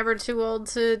mean, never too old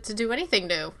to do anything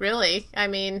new, really. I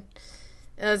mean,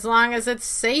 as long as it's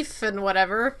safe and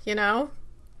whatever, you know.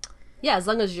 Yeah, as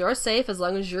long as you're safe, as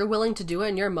long as you're willing to do it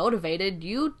and you're motivated,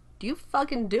 you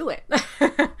fucking do it.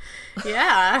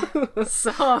 Yeah.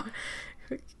 So,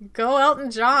 go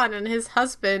Elton John and his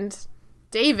husband,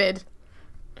 David.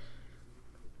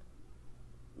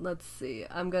 Let's see.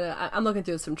 I'm looking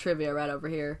through some trivia right over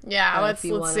here. Yeah, let's see.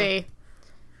 Do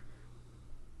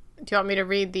you want me to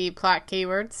read the plot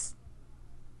keywords?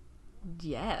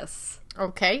 Yes.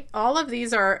 Okay. All of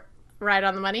these are right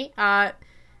on the money.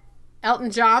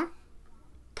 Elton John,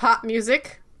 pop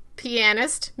music,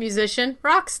 pianist, musician,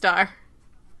 rock star.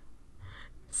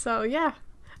 So, yeah.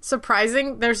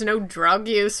 Surprising there's no drug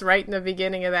use right in the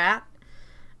beginning of that.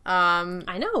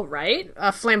 I know, right?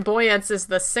 Flamboyance is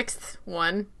the 6th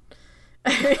one.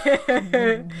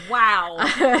 Wow.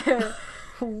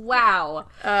 Wow.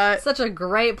 Such a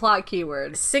great plot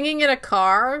keyword. Singing in a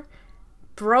car,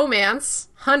 bromance,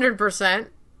 100%.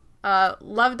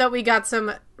 Love that we got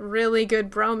some really good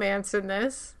bromance in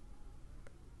this.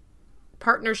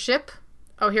 Partnership.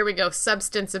 Oh, here we go.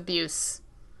 Substance abuse.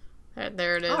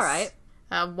 There it is. All right.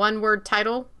 One-word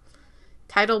title.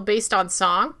 Title based on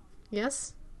song.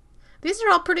 Yes. These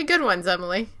are all pretty good ones,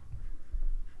 Emily.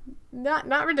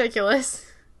 Not ridiculous.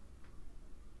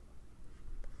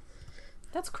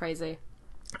 That's crazy.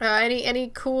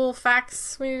 Any cool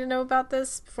facts we need to know about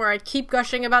this before I keep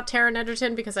gushing about Taron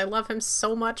Egerton because I love him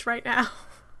so much right now?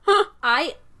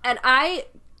 I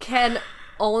can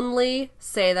only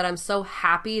say that I'm so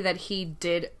happy that he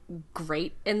did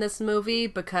great in this movie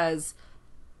because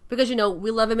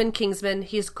we love him in Kingsman.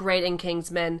 He's great in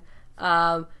Kingsman.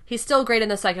 He's still great in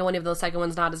the second one, even though the second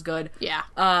one's not as good. Yeah.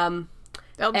 Elton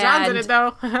John's in it,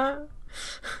 though.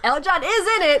 Elton John is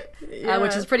in it,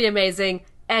 which is pretty amazing.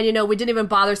 And, we didn't even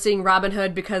bother seeing Robin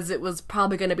Hood because it was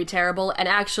probably going to be terrible. And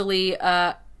actually,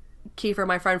 Kiefer,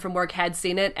 my friend from work, had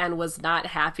seen it and was not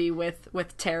happy with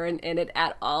Taron in it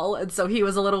at all. And so he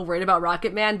was a little worried about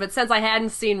Rocket Man. But since I hadn't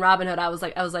seen Robin Hood, I was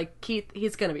like, Keith,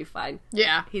 he's going to be fine.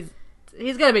 Yeah. He's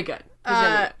going to be good.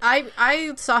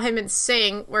 I saw him in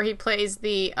Sing, where he plays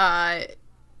the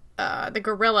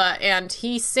gorilla, and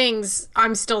he sings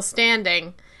 "I'm Still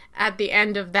Standing" at the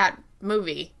end of that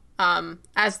movie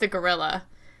as the gorilla,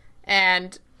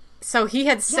 and so he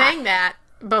had sang that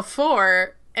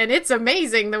before, and it's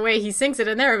amazing the way he sings it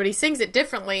in there. But he sings it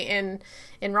differently in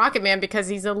Rocket Man because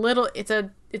he's it's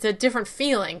a different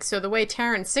feeling. So the way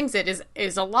Taron sings it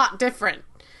is a lot different.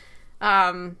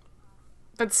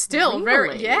 But still,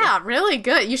 really? really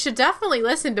good. You should definitely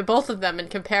listen to both of them and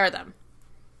compare them.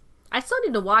 I still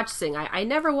need to watch Sing. I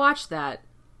never watched that.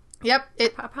 Yep.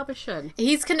 I probably should.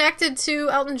 He's connected to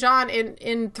Elton John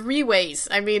in 3 ways.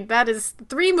 I mean, that is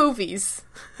 3 movies.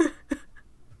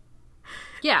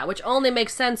 Yeah, which only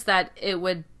makes sense that he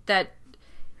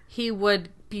would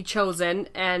be chosen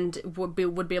and would be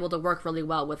able to work really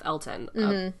well with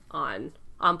Elton on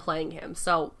playing him.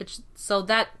 So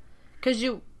that, because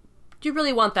you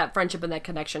really want that friendship and that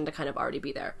connection to kind of already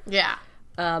be there. Yeah.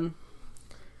 So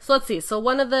let's see. So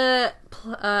one of the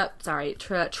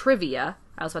trivia,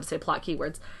 I was about to say plot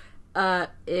keywords,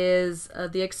 is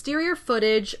the exterior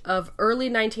footage of early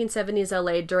 1970s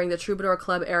LA during the Troubadour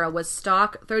Club era was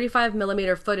stock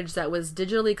 35mm footage that was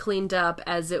digitally cleaned up,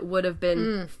 as it would have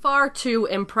been far too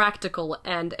impractical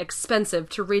and expensive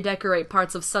to redecorate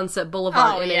parts of Sunset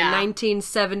Boulevard a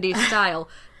 1970s style.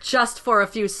 Just for a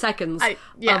few seconds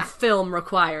of film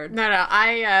required. No,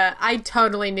 I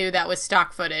totally knew that was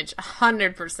stock footage,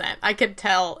 100%. I could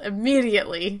tell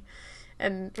immediately.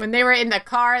 And when they were in the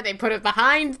car, they put it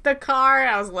behind the car.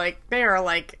 I was like, they are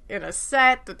like in a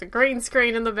set with the green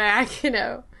screen in the back,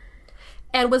 And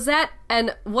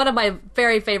one of my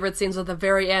very favorite scenes was at the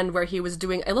very end where he was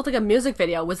doing, it looked like a music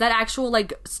video. Was that actual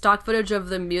like stock footage of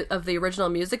the original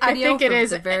music video? I think it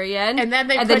is. At the very end. And then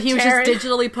he was just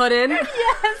digitally put in.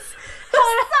 Yes. So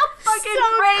fucking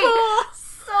so great. Cool.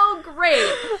 So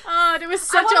great. Oh, it was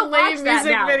such a lame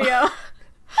music video.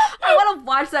 I want to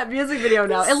watch that music video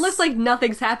now. It looks like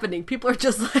nothing's happening. People are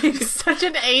just like such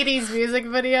an 80s music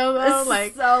video though.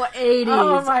 Like so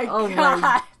 80s. Oh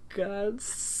my god.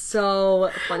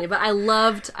 So funny. But I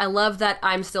loved that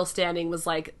I'm Still Standing was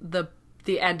like the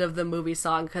end of the movie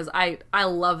song, because I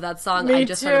love that song. Me I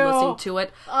just too. started listening to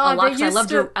it a lot because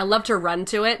I loved to run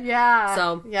to it. Yeah.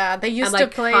 So yeah, they used I'm to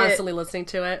play constantly listening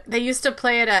to it. They used to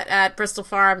play it at Bristol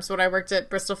Farms when I worked at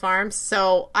Bristol Farms,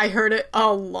 so I heard it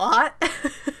a lot.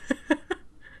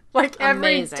 Like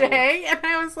every day, and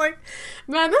I was like,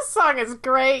 man, this song is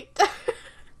great.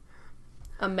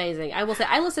 Amazing. I will say,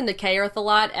 I listen to K-Earth a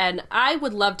lot, and I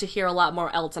would love to hear a lot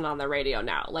more Elton on the radio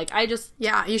now. Like,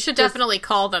 Yeah, you should definitely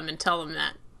call them and tell them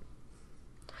that.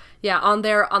 Yeah, on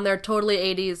their totally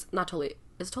 80s, not totally,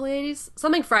 Is it totally 80s?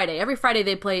 Something Friday. Every Friday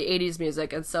they play 80s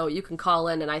music, and so you can call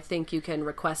in, and I think you can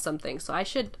request something. So I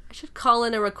should call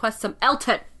in and request some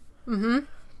Elton. Mm-hmm.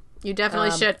 You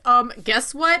definitely should.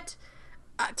 Guess what?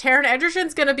 Taron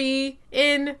Egerton's gonna be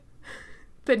in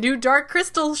the new Dark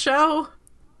Crystal show.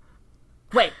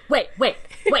 Wait.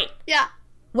 Yeah.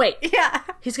 Wait. Yeah.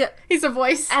 He's a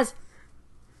voice.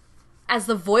 As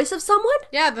the voice of someone?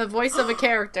 Yeah, the voice of a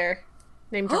character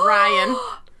named Ryan.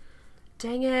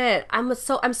 Dang it! I'm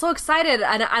so excited,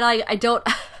 and I don't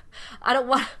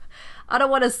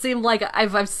want to seem like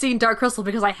I've seen Dark Crystal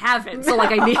because I haven't. So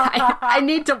like I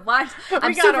need to watch.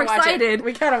 I'm super excited.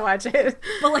 We gotta watch it.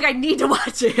 But like I need to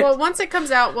watch it. Well, once it comes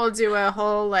out, we'll do a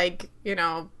whole like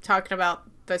talking about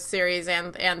the series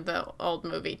and the old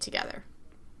movie together.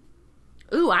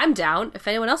 Ooh, I'm down. If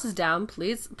anyone else is down,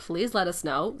 please let us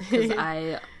know, because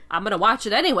I'm gonna watch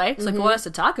it anyway. So if you want us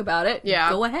to talk about it,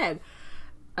 go ahead.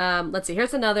 Let's see.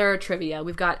 Here's another trivia.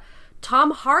 We've got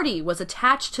Tom Hardy was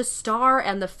attached to star,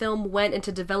 and the film went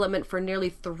into development for nearly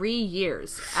 3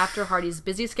 years. After Hardy's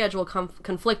busy schedule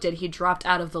conflicted, he dropped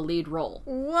out of the lead role.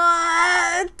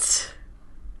 What?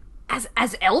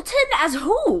 As Elton? As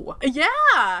who?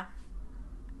 Yeah.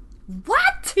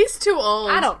 What? He's too old.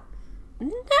 I don't.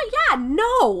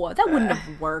 No, that wouldn't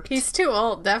have worked. He's too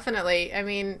old, definitely. I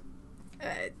mean,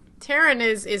 Taron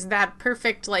is that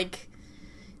perfect, like,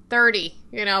 30,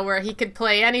 where he could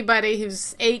play anybody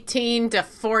who's 18 to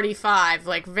 45,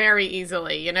 like, very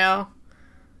easily,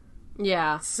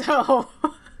 Yeah. So,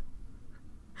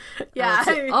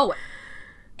 yeah.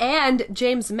 And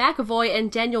James McAvoy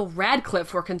and Daniel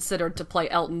Radcliffe were considered to play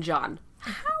Elton John.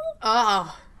 How?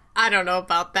 Oh, I don't know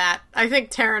about that. I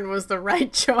think Taron was the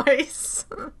right choice.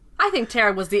 I think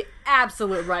Taron was the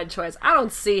absolute right choice. I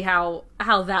don't see how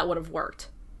that would have worked.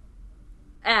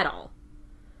 At all.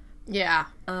 Yeah.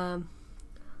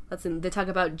 Let's see. They talk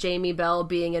about Jamie Bell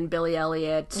being in Billy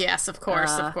Elliot. Yes, of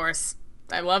course, of course.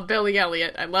 I love Billy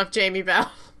Elliot. I love Jamie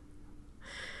Bell.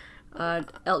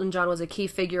 Elton John was a key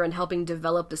figure in helping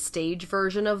develop the stage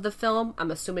version of the film,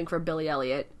 I'm assuming for Billy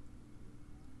Elliot.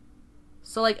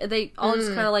 So, like, they all just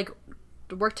kind of, like,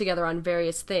 work together on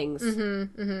various things.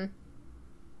 Mm-hmm, mm-hmm.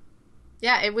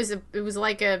 Yeah, it was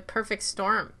like a perfect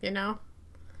storm,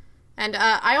 And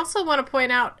I also want to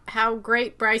point out how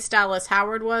great Bryce Dallas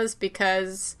Howard was,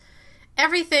 because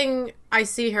everything I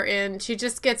see her in, she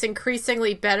just gets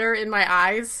increasingly better in my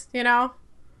eyes,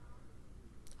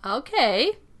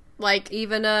 Okay. Like,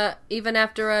 even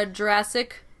after a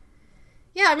Jurassic.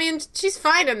 Yeah, I mean, she's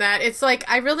fine in that. It's like,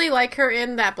 I really like her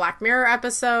in that Black Mirror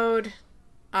episode.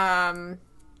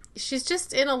 She's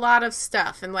just in a lot of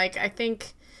stuff, and like, I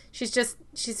think she's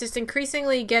just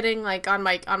increasingly getting like on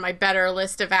my better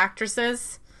list of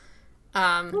actresses.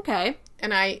 Okay.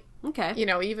 And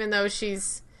even though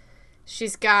she's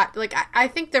got like, I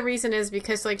think the reason is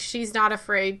because like she's not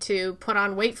afraid to put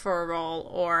on weight for a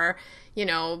role, or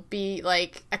be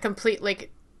like a complete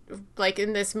like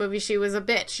in this movie she was a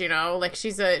bitch, like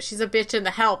she's a bitch in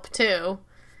The Help too,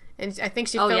 and I think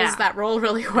she fills that role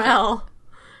really well.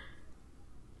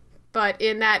 But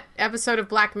in that episode of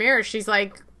Black Mirror, she's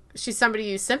somebody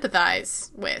you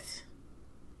sympathize with.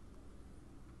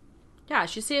 Yeah,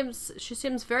 she seems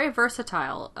very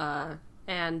versatile,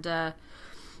 and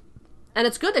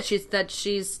it's good that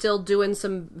she's still doing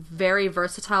some very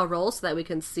versatile roles, so that we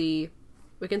can see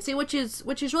what she's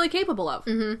really capable of.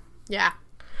 Mm-hmm. Yeah.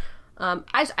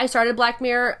 I started Black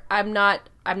Mirror. I'm not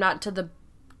to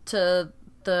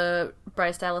the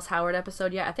Bryce Dallas Howard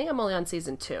episode yet. I think I'm only on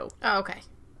season 2. Oh, okay.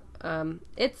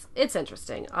 It's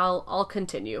interesting. I'll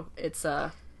continue. It's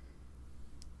I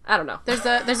don't know.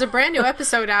 There's a brand new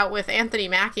episode out with Anthony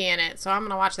Mackie in it, so I'm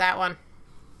gonna watch that one.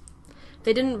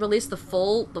 They didn't release the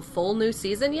full new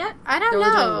season yet? I don't know.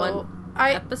 They're only doing one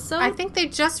episode? I think they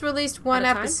just released one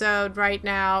episode right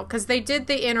now, because they did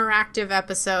the interactive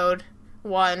episode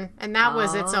one, and that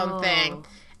was its own thing.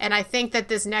 And I think that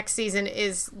this next season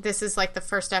is like the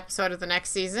first episode of the next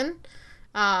season.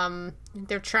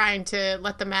 They're trying to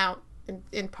let them out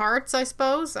in parts, I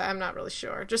suppose. I'm not really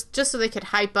sure. Just so they could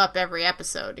hype up every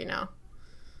episode,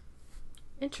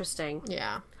 Interesting.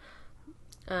 Yeah.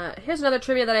 Here's another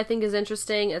trivia that I think is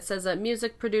interesting. It says that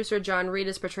music producer John Reed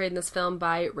is portrayed in this film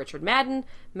by Richard Madden.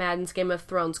 Madden's Game of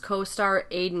Thrones co-star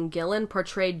Aidan Gillen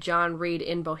portrayed John Reed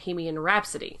in Bohemian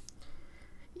Rhapsody.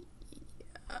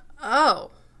 Oh.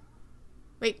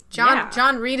 Wait,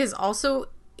 John Reed is also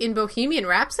in Bohemian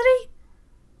Rhapsody?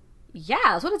 Yeah,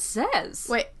 that's what it says.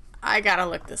 Wait, I gotta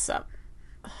look this up.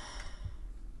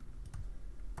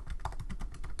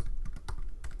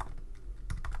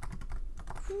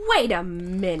 Wait a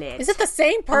minute. Is it the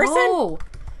same person? Oh.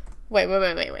 Wait.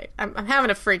 I'm having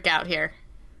a freak out here.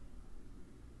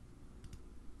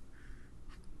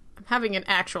 I'm having an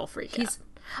actual freak out.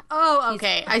 Oh,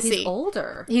 okay. I see. He's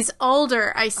older. He's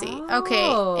older. I see. Oh.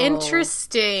 Okay.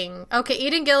 Interesting. Okay.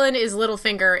 Aidan Gillen is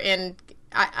Littlefinger in.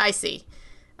 I see.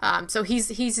 So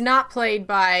he's not played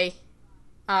by.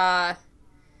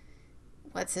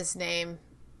 What's his name?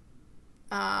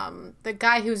 The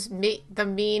guy who's the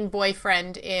mean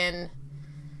boyfriend in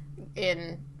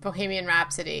Bohemian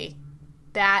Rhapsody.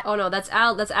 Oh no, that's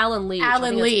Alan Leach.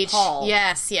 Alan Leach. Paul.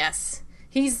 Yes.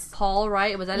 He's Paul,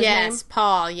 right? Was that his name? Yes,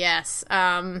 Paul. Yes.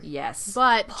 Yes.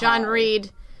 But Paul. John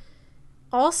Reed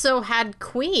also had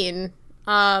Queen,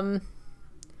 and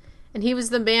he was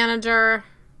the manager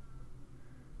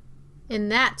in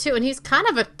that too. And he's kind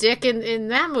of a dick in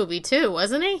that movie too,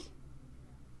 wasn't he?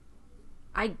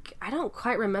 I don't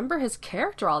quite remember his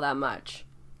character all that much.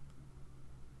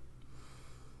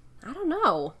 I don't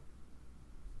know.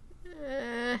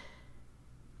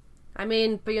 I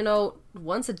mean, but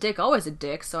once a dick, always a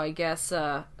dick. So I guess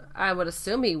I would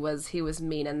assume he was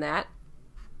mean in that.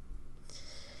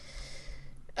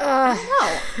 I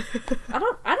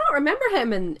don't remember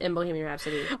him in Bohemian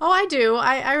Rhapsody. Oh, I do.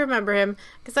 I remember him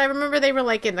because I remember they were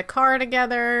like in the car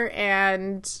together,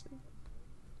 and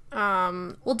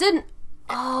and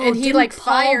he like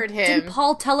fired him. Didn't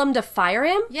Paul tell him to fire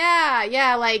him?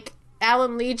 Yeah. Like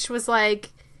Alan Leach was like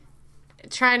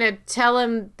trying to tell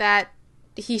him that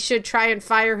he should try and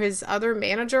fire his other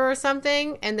manager or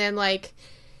something, and then like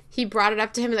he brought it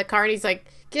up to him in the car, and he's like,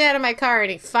 "Get out of my car," and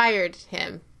he fired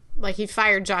him. Like he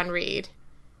fired John Reed.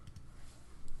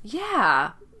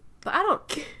 Yeah, but I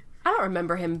don't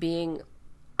remember him being.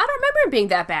 I don't remember him being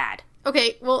that bad.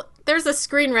 Okay, well, there's a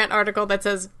Screen Rant article that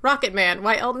says Rocket Man: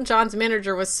 Why Elton John's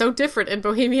manager was so different in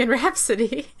Bohemian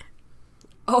Rhapsody.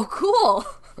 Oh, cool.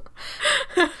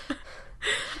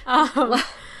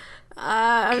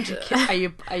 Are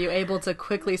you able to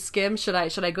quickly skim? Should I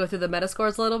go through the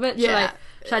Metascores a little bit? Yeah.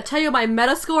 Should I tell you my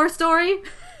Metascore story?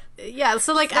 Yeah.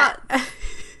 So like,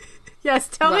 yes,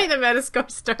 tell me the Metascore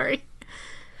story.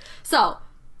 So,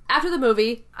 after the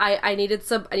movie, I needed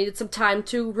some time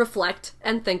to reflect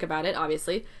and think about it,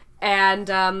 obviously, and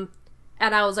I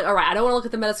was like, all right, I don't want to look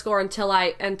at the Metascore until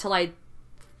I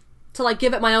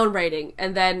give it my own rating,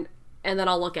 and then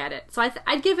I'll look at it. So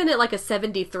I'd given it like a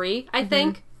 73, I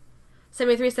think.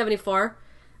 73, 74.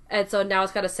 And so now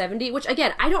it's got a 70, which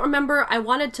again, I don't remember. I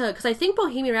wanted to, because I think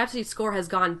Bohemian Rhapsody's score has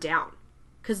gone down.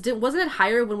 Because wasn't it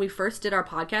higher when we first did our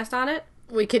podcast on it?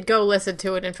 We could go listen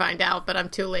to it and find out, but I'm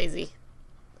too lazy.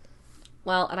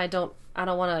 Well, and I don't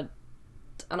want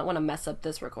to mess up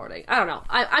this recording. I don't know.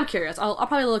 I'm curious. I'll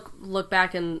probably look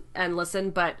back and listen,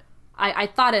 but I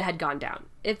thought it had gone down.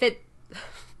 If it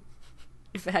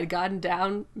had gone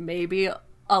down, maybe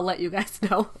I'll let you guys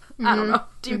know. Mm-hmm. I don't know.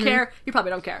 Do you care? You probably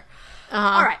don't care.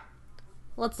 All right.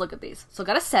 Let's look at these. So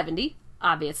got a 70,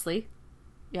 obviously.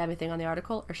 You have anything on the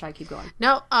article, or should I keep going?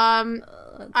 No,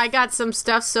 I got some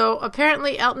stuff. So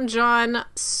apparently Elton John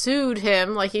sued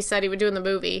him, like he said he would do in the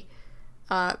movie.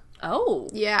 Oh.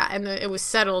 Yeah, and it was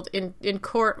settled in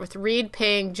court with Reed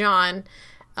paying John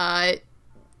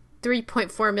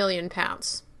 £3.4 million.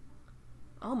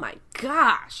 Oh my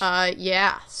gosh.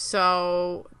 Yeah,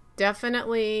 so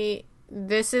definitely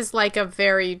this is like a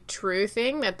very true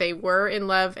thing that they were in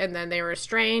love and then they were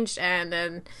estranged and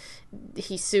then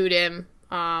he sued him.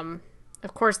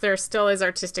 Of course, there still is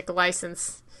artistic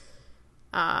license.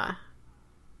 But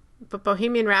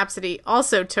Bohemian Rhapsody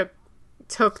also took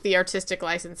the artistic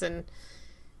license and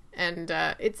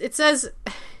it says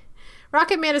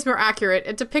Rocket Man is more accurate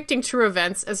at depicting true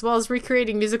events as well as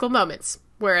recreating musical moments,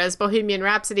 whereas Bohemian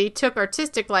Rhapsody took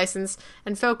artistic license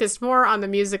and focused more on the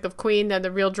music of Queen than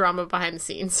the real drama behind the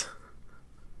scenes.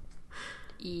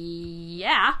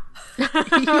 Yeah.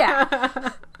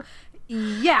 Yeah.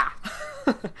 Yeah.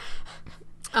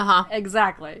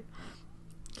 Exactly.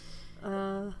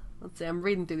 Let's see, I'm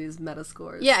reading through these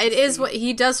Metascores. Yeah, it is what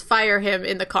he does fire him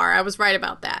in the car. I was right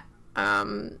about that.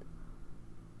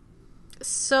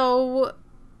 So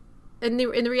in the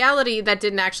reality, that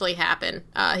didn't actually happen.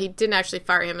 He didn't actually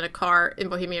fire him in a car in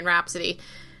Bohemian Rhapsody.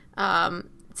 It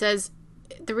says,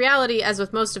 the reality, as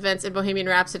with most events in Bohemian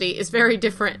Rhapsody, is very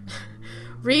different.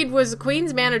 Reed was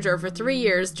Queen's manager for 3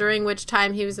 years, during which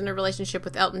time he was in a relationship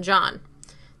with Elton John.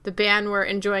 The band were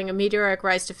enjoying a meteoric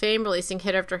rise to fame, releasing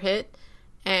hit after hit,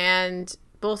 and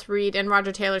both Reed and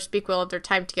Roger Taylor speak well of their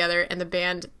time together, and the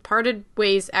band parted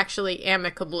ways actually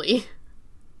amicably.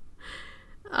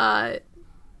 But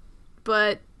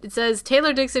it says,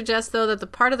 Taylor did suggest, though, that the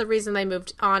part of the reason they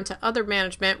moved on to other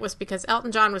management was because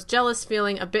Elton John was jealous,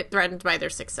 feeling a bit threatened by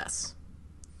their success.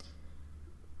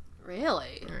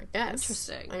 Really? I guess.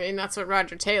 Interesting. I mean, that's what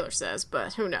Roger Taylor says,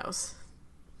 but who knows?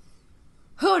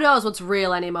 Who knows what's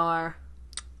real anymore?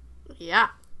 Yeah.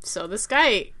 So this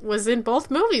guy was in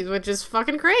both movies, which is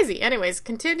fucking crazy. Anyways,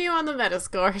 continue on the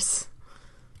Metascores.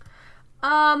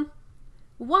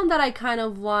 One that I kind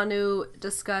of want to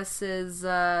discuss is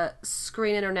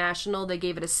Screen International. They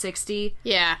gave it a 60.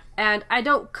 Yeah. And I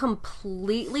don't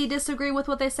completely disagree with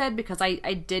what they said, because I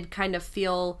did kind of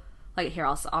feel like, here,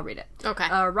 I'll read it. Okay.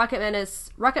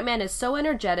 Rocketman is so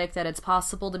energetic that it's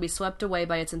possible to be swept away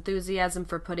by its enthusiasm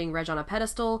for putting Reg on a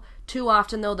pedestal. Too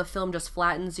often, though, the film just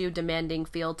flattens you, demanding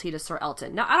fealty to Sir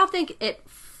Elton. Now, I don't think it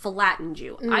flattened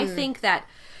you. I think that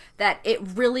it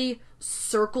really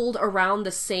circled around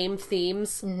the same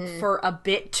themes for a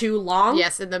bit too long.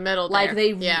 Yes, in the middle there. Like,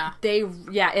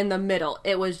 in the middle.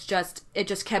 It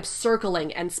just kept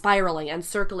circling and spiraling and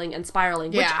circling and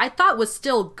spiraling, which I thought was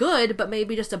still good, but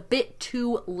maybe just a bit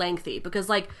too lengthy, because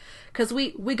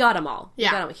we got him all.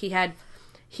 Yeah. We got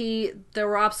him. There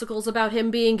were obstacles about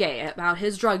him being gay, about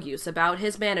his drug use, about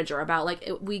his manager, about, like,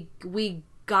 we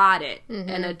got it,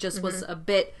 and it just was a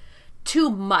bit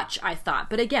too much, I thought.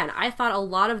 But again, I thought a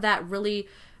lot of that really,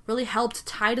 really helped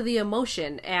tie to the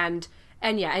emotion, and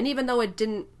even though it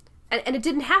didn't, and it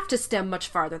didn't have to stem much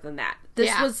farther than that.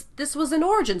 This was an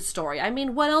origin story. I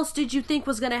mean, what else did you think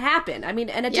was going to happen? I mean,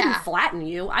 and it didn't flatten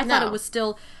you. I thought it was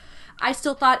still, I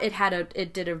still thought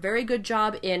it did a very good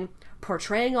job in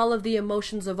portraying all of the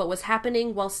emotions of what was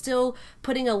happening, while still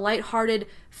putting a lighthearted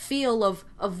feel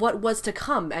of what was to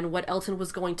come and what Elton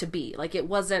was going to be. Like, it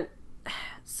wasn't.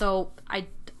 So I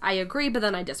agree, but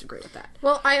then I disagree with that.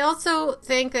 Well, I also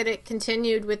think that it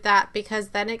continued with that, because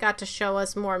then it got to show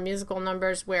us more musical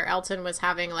numbers where Elton was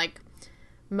having, like,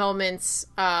 moments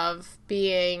of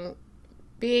being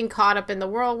caught up in the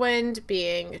whirlwind,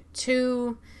 being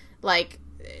too, like,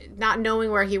 not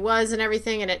knowing where he was and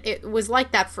everything, and it was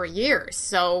like that for years.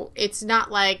 So it's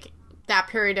not like that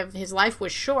period of his life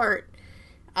was short.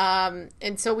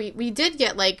 And so we did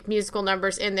get, like, musical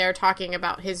numbers in there talking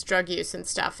about his drug use and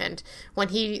stuff, and when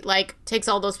he, like, takes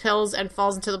all those pills and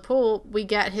falls into the pool, we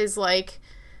get his, like,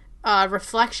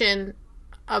 reflection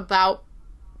about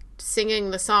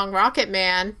singing the song Rocket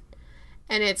Man,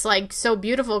 and it's, like, so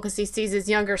beautiful because he sees his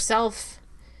younger self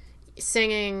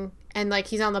singing, and, like,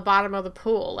 he's on the bottom of the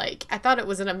pool. Like, I thought it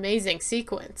was an amazing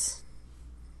sequence.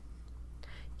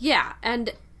 Yeah,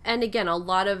 and again, a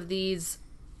lot of these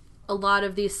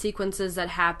sequences that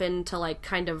happen to, like,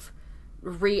 kind of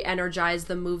re-energize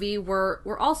the movie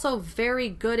were also very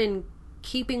good in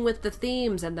keeping with the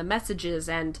themes and the messages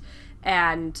and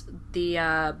the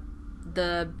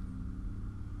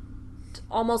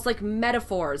almost, like,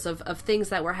 metaphors of things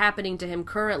that were happening to him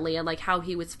currently, and, like, how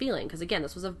he was feeling. Because again,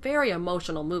 this was a very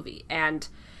emotional movie, and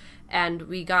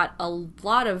we got a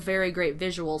lot of very great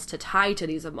visuals to tie to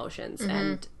these emotions,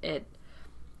 and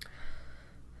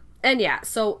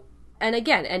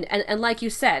again, and like you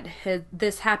said,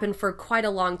 this happened for quite a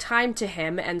long time to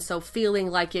him, and so feeling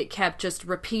like it kept just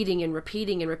repeating and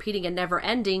repeating and repeating and never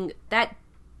ending, that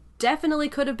definitely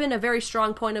could have been a very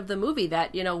strong point of the movie,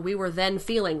 that, you know, we were then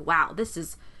feeling, wow,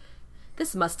 this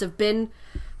must have been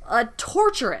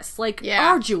torturous, like,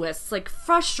 arduous, like,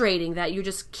 frustrating, that you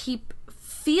just keep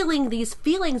feeling these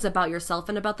feelings about yourself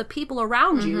and about the people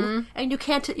around you, and you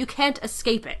can't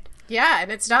escape it. Yeah,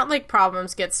 and it's not like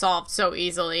problems get solved so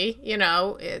easily, you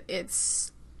know.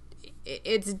 It's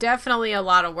definitely a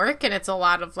lot of work, and it's a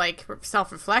lot of, like,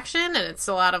 self-reflection, and it's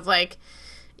a lot of, like,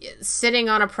 sitting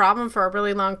on a problem for a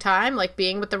really long time, like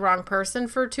being with the wrong person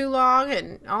for too long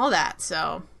and all that.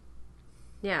 So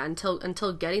yeah, until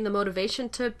getting the motivation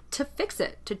to fix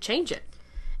it, to change it.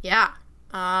 Yeah.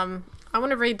 I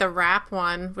want to read the rap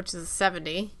one, which is a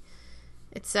 70.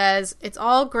 It says, "It's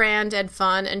all grand and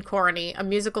fun and corny, a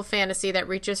musical fantasy that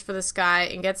reaches for the sky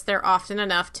and gets there often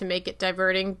enough to make it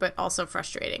diverting but also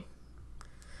frustrating."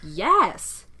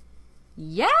 Yes.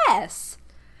 Yes.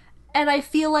 And I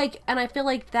feel like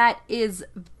that is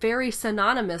very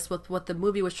synonymous with what the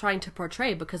movie was trying to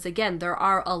portray, because again, there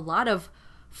are a lot of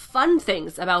fun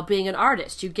things about being an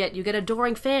artist. You get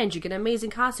adoring fans, you get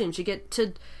amazing costumes, you get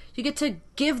to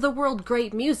give the world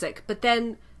great music, but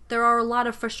then there are a lot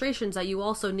of frustrations that you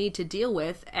also need to deal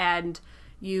with, and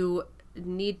you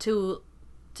need to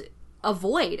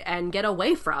avoid and get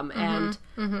away from. And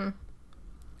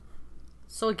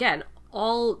so again,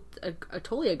 I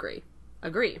totally agree.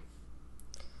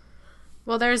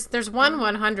 Well, there's one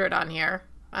 100 on here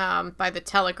by The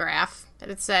Telegraph. And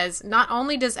it says, "Not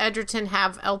only does Edgerton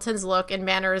have Elton's look and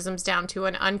mannerisms down to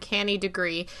an uncanny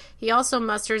degree, he also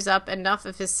musters up enough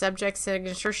of his subject's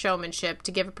signature showmanship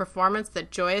to give a performance that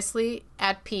joyously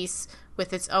at peace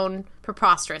with its own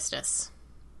preposterousness."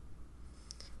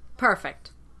 Perfect.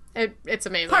 It's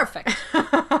amazing. Perfect.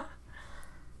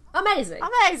 Amazing.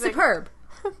 Superb.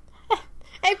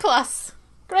 A+.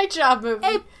 Great job,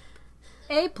 movie.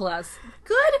 A+.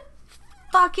 Good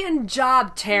fucking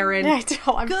job, Taryn. I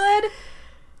know, Good.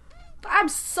 I'm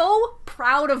so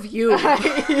proud of you.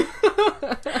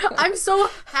 I'm so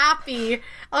happy.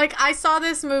 Like, I saw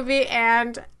this movie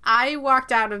and I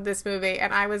walked out of this movie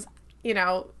and I was,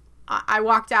 I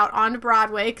walked out on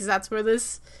Broadway because that's where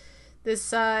this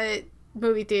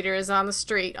movie theater is, on the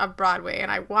street of Broadway, and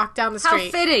I walked down the street.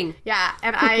 How fitting. Yeah,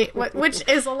 and which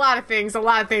is a lot of things. A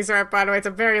lot of things are at Broadway. It's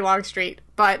a very long street,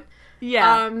 but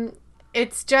yeah.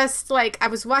 It's just like I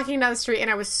was walking down the street and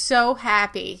I was so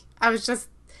happy. I was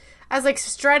like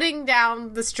strutting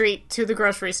down the street to the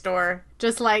grocery store.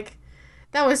 Just like,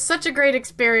 that was such a great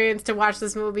experience to watch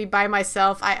this movie by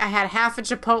myself. I had half a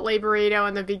Chipotle burrito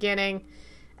in the beginning.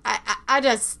 I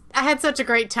had such a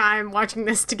great time watching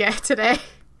this today.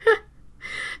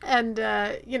 And,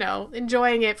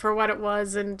 enjoying it for what it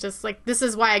was, and just like, this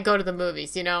is why I go to the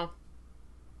movies,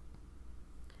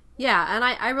 Yeah, and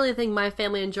I really think my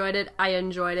family enjoyed it. I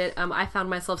enjoyed it. I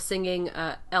found myself singing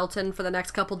Elton for the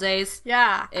next couple days.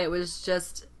 Yeah. It was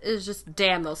just,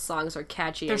 damn, those songs are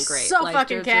catchy and great. So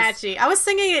fucking catchy. I was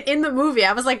singing it in the movie.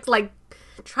 I was like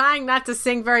trying not to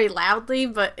sing very loudly,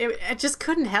 but I just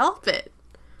couldn't help it.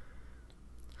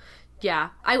 Yeah,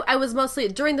 I was mostly,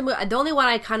 during the movie, the only one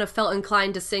I kind of felt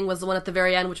inclined to sing was the one at the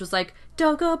very end, which was like,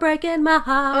 "Don't go breaking my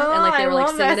heart," and like they were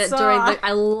like singing it during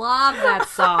I love that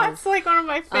song. It's like one of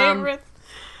my favorites.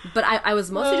 But I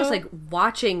was mostly just like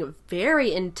watching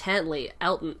very intently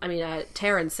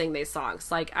Taron sing these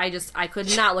songs. Like, I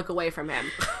could not look away from him.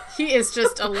 He is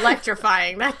just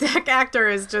electrifying. That actor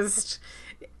is just...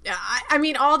 I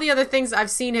mean, all the other things I've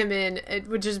seen him in,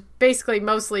 which is basically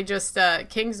mostly just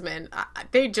Kingsman,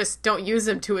 they just don't use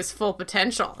him to his full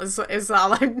potential, is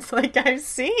all I'm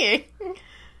seeing.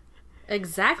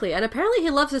 Exactly, and apparently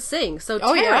he loves to sing. So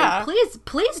Taryn,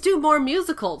 please do more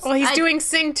musicals. Well, he's doing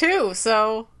Sing too,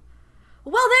 so...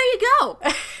 Well, there you go.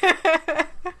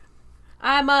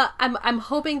 I'm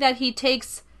hoping that he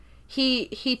takes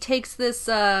this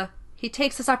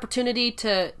opportunity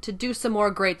to do some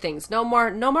more great things. No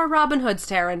more Robin Hoods,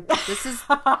 Taryn. This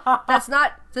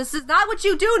is not what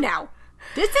you do now.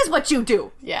 This is what you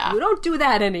do. Yeah. You don't do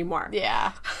that anymore.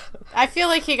 Yeah. I feel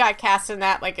like he got cast in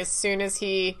that like as soon as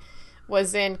he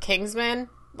was in Kingsman.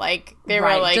 Like they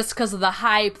were like, just because of the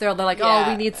hype, they're like, yeah.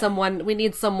 Oh, we need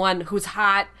someone who's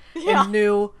hot and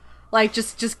new. Like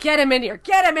just get him in here.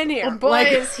 Get him in here. Oh, boy,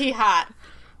 is he hot.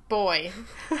 Boy.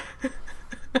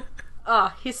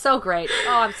 Oh, he's so great.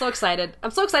 Oh, I'm so excited.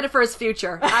 I'm so excited for his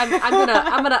future. I'm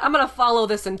gonna follow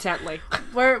this intently.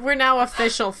 We're now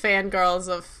official fangirls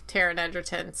of Taron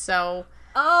Egerton. So,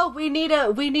 oh, we need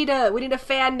a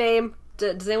fan name.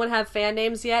 Does anyone have fan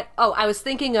names yet? Oh, I was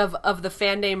thinking of the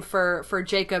fan name for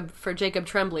Jacob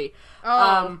Tremblay.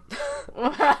 Oh.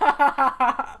 Sorry,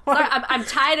 I'm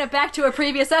tying it back to a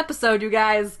previous episode, you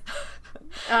guys.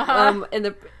 Uh-huh. In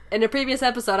the previous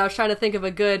episode, I was trying to think of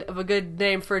a good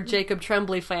name for Jacob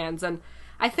Tremblay fans, and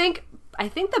I think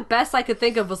the best I could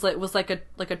think of was like a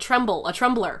trembler.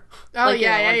 Oh, like,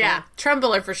 yeah.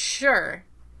 Trembler for sure.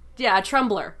 Yeah, a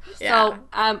trembler. Yeah.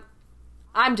 So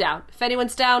I'm down. If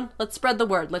anyone's down, let's spread the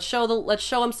word. Let's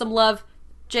show him some love.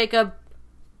 Jacob,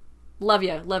 love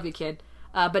you, kid.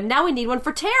 But now we need one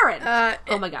for Taryn.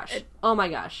 Oh my gosh.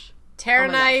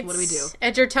 Taronites. What do we do?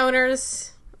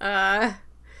 Edgertoners.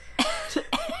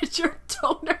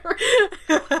 Edgertoner.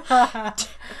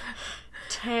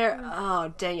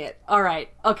 Oh, dang it. All right.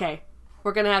 Okay.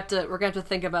 We're gonna have to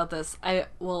think about this. I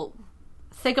will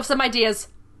think of some ideas.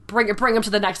 Bring them to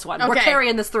the next one. Okay. We're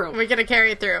carrying this through. We're gonna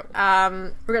carry it through.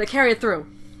 We're gonna carry it through.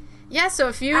 Yeah. So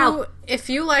if you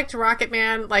liked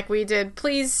Rocketman like we did,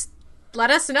 please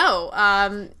let us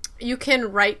know. You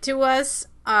can write to us.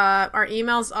 Our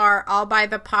emails are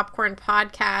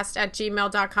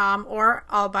allbythepopcornpodcast@gmail.com or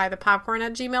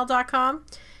allbythepopcorn@gmail.com.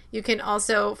 You can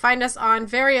also find us on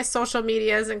various social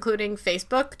medias, including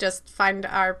Facebook. Just find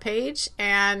our page.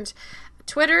 And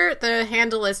Twitter, the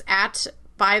handle is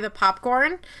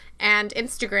 @bythepopcorn. And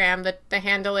Instagram, the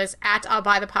handle is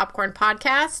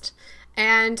 @allbythepopcornpodcast.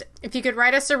 And if you could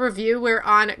write us a review, we're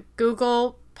on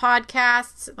Google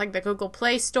Podcasts, like the Google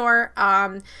Play Store.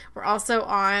 We're also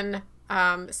on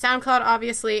SoundCloud,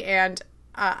 obviously, and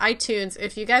iTunes.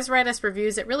 If you guys write us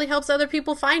reviews, it really helps other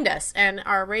people find us, and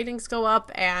our ratings go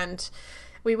up, and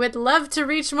we would love to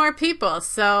reach more people.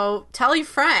 So tell your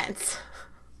friends.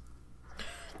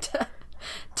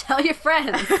 Tell your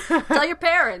friends. Tell your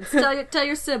parents. Tell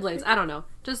your siblings. I don't know.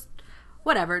 Just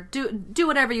whatever. Do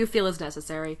whatever you feel is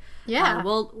necessary. Yeah.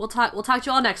 We'll talk to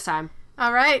you all next time.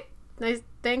 All right.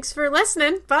 Thanks for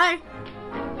listening. Bye.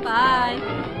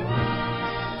 Bye.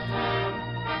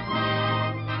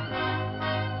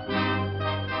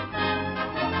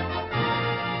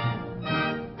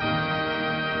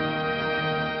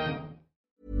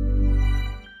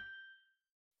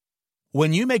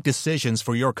 When you make decisions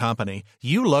for your company,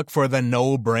 you look for the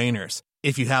no-brainers.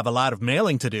 If you have a lot of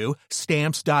mailing to do,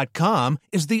 Stamps.com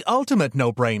is the ultimate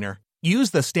no-brainer.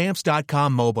 Use the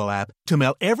Stamps.com mobile app to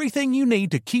mail everything you need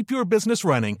to keep your business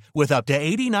running with up to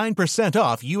 89%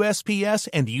 off USPS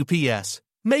and UPS.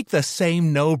 Make the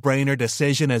same no-brainer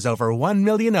decision as over 1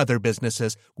 million other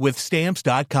businesses with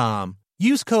Stamps.com.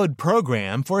 Use code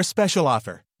PROGRAM for a special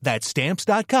offer. That's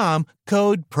Stamps.com,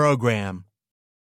 code PROGRAM.